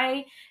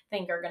I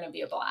think are gonna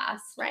be a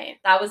blast. Right.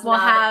 That was We'll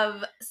not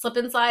have slip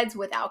and slides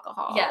with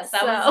alcohol. yes,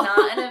 that so. was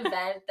not an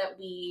event that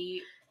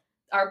we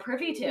are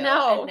privy to.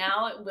 No. And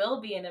now it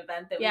will be an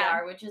event that we Yeah.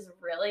 are, which is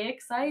really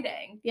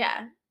exciting.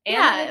 Yeah. And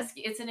Yeah.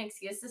 it's an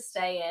excuse to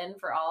stay in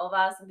for all of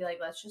us and be like,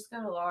 let's just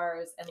go to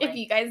Lars and If like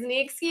you guys need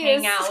excuse.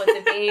 hang out with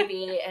the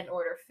baby and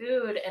order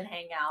food and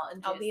hang out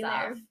and do I'll be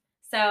stuff. there.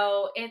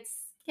 So it's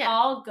Yeah.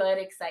 all good,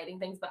 exciting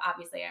things, but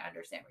obviously I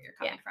understand where you're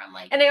coming from.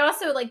 Like, And I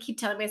also like keep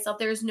telling myself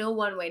there's no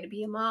one way to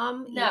be a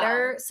mom No.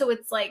 either. So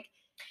it's like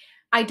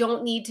I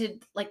don't need to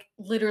like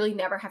literally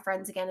never have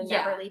friends again and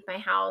Yeah. never leave my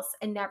house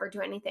and never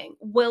do anything.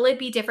 Will it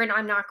be different?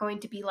 I'm not going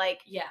to be like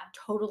yeah,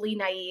 totally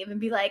naive and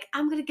be like,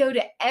 I'm going to go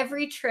to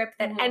every trip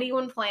that Mhm.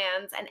 anyone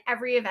plans and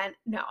every event.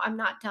 No, I'm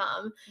not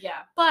dumb.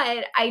 yeah.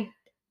 But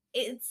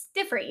it's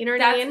different. You know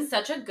what I mean?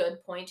 That's such a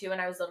good point too.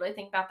 And I was literally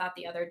thinking about that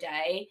the other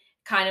day,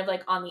 kind of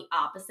like on the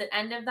opposite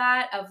end of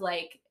that, of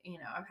like,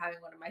 I'm having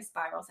one of my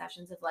spiral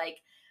sessions of like,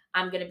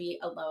 I'm going to be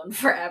alone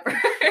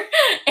forever.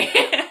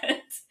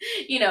 And,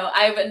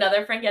 I have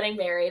another friend getting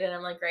married and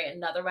I'm like, great,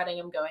 another wedding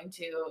I'm going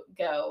to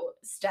go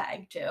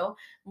stag to.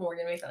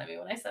 Morgan made fun of me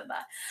when I said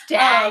that.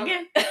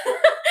 Stag.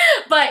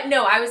 But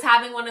no, I was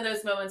having one of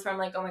those moments where I'm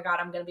like, oh my God,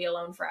 I'm going to be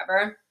alone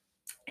forever.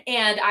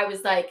 And I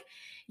was like,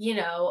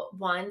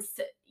 once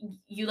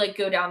you like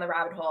go down the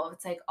rabbit hole,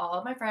 it's like all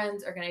of my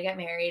friends are going to get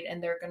married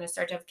and they're going to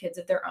start to have kids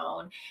of their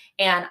own.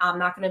 And I'm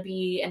not going to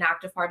be an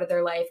active part of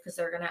their life because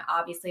they're going to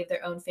obviously have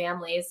their own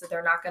families. So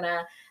they're not going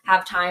to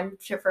have time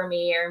for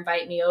me or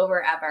invite me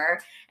over ever.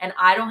 And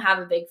I don't have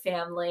a big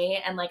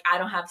family and like I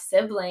don't have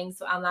siblings.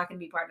 So I'm not going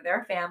to be part of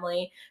their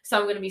family. So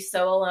I'm going to be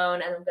so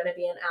alone and I'm going to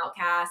be an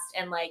outcast.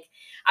 And like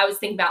I was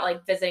thinking about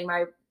like visiting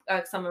my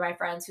some of my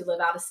friends who live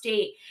out of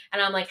state,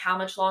 and I'm like, how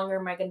much longer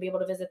am I going to be able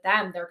to visit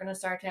them? They're going to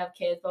start to have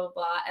kids, blah, blah,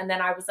 blah. And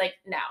then I was like,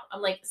 no,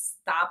 I'm like,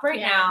 stop right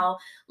now.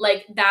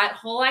 Like that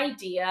whole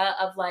idea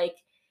of like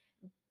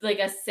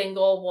a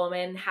single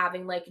woman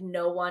having like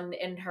no one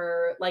in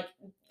her, like,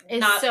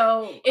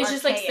 it's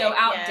just like so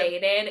archaic,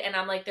 outdated. And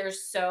I'm like,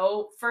 first of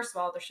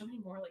all, there's so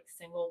many more like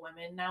single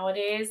women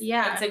nowadays.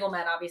 Yeah. And single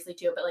men obviously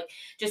too, but like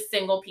just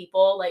single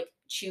people like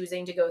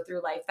choosing to go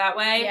through life that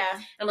way. Yeah.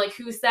 And like,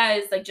 who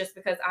says like just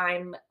because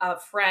I'm a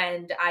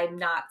friend, I'm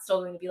not still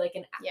going to be like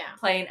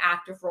play an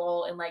active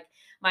role in like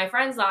my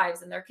friends'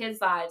 lives and their kids'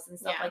 lives and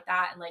stuff like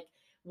that. And like,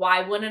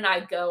 why wouldn't I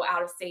go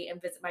out of state and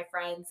visit my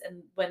friends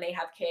and when they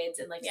have kids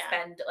and like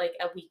spend like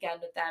a weekend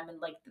with them, and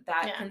like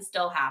that can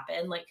still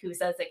happen. Like who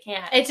says it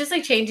can't? It's just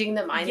like changing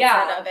the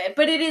mindset of it.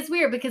 But it is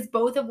weird because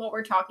both of what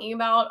we're talking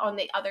about on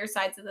the other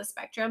sides of the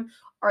spectrum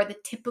are the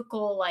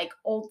typical like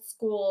old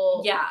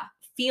school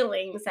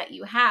feelings that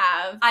you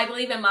have. I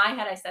believe in my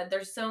head I said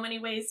there's so many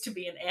ways to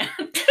be an aunt.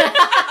 There's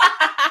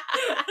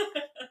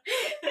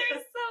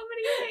so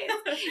many ways.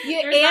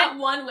 There's not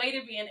one way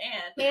to be an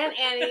aunt. Aunt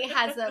Annie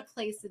has a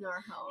place in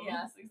our home.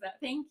 Yes,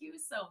 exactly. Thank you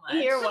so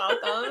much. You're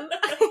welcome.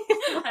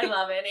 I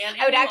love it. Aunt Annie,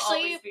 I would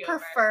actually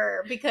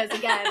prefer because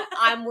again,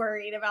 I'm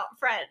worried about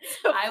friends.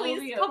 So I will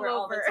be over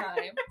all the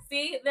time.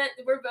 See that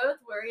we're both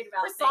worried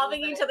about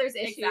solving each other's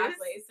issues.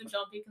 Exactly. So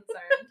don't be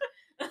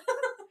concerned.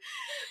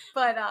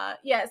 But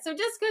so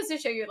just goes to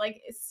show you,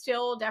 like,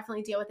 still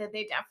definitely deal with it.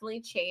 They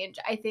definitely change.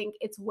 I think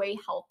it's way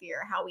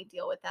healthier how we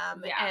deal with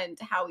them and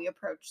how we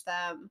approach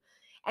them.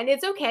 And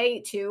it's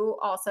okay too,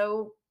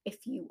 also,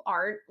 if you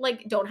aren't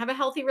like, don't have a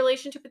healthy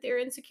relationship with your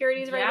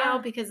insecurities right now,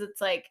 because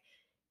it's like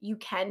you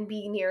can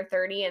be near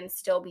 30 and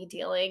still be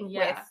dealing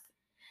with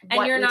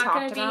and you're not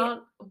going to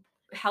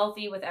be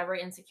healthy with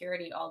every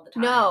insecurity all the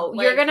time. No,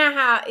 like, you're going to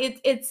have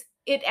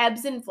it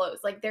ebbs and flows.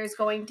 Like there's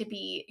going to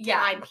be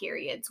time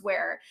periods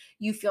where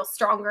you feel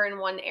stronger in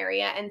one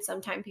area and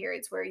some time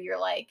periods where you're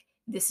like,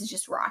 this is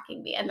just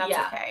rocking me. And that's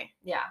okay.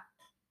 Yeah.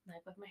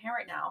 Like with my hair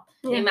right now.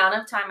 The amount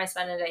of time I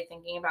spend a day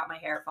thinking about my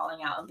hair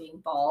falling out and being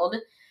bald,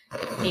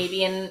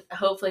 maybe in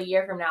hopefully a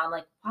year from now, I'm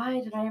like, why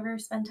did I ever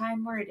spend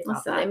time worried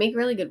about that? They make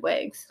really good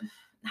wigs.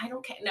 I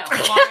don't care. No, we're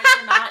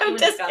not even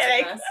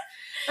discussing this.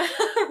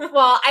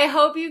 Well, I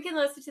hope you can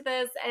listen to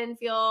this and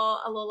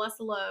feel a little less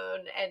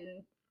alone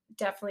and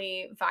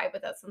definitely vibe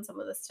with us on some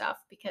of this stuff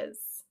because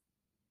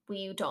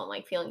we don't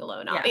like feeling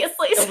alone,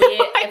 obviously. So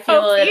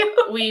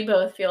we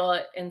both feel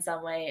it in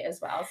some way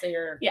as well. So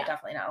you're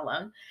definitely not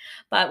alone.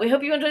 But we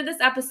hope you enjoyed this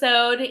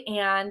episode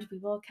and we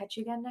will catch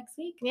you again next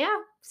week. Yeah.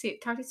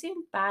 Talk to you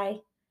soon.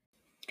 Bye.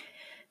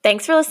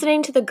 Thanks for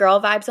listening to the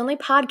Girl Vibes Only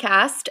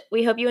podcast.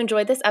 We hope you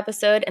enjoyed this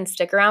episode and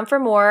stick around for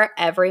more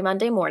every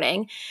Monday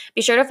morning.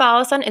 Be sure to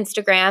follow us on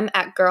Instagram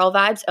at Girl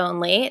Vibes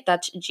Only.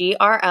 That's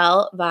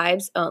GRL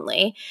Vibes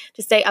Only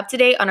to stay up to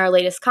date on our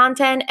latest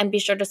content, and be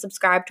sure to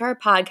subscribe to our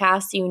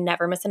podcast so you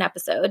never miss an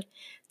episode.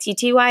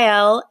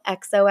 TTYL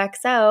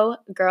XOXO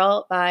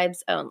Girl Vibes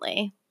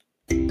Only.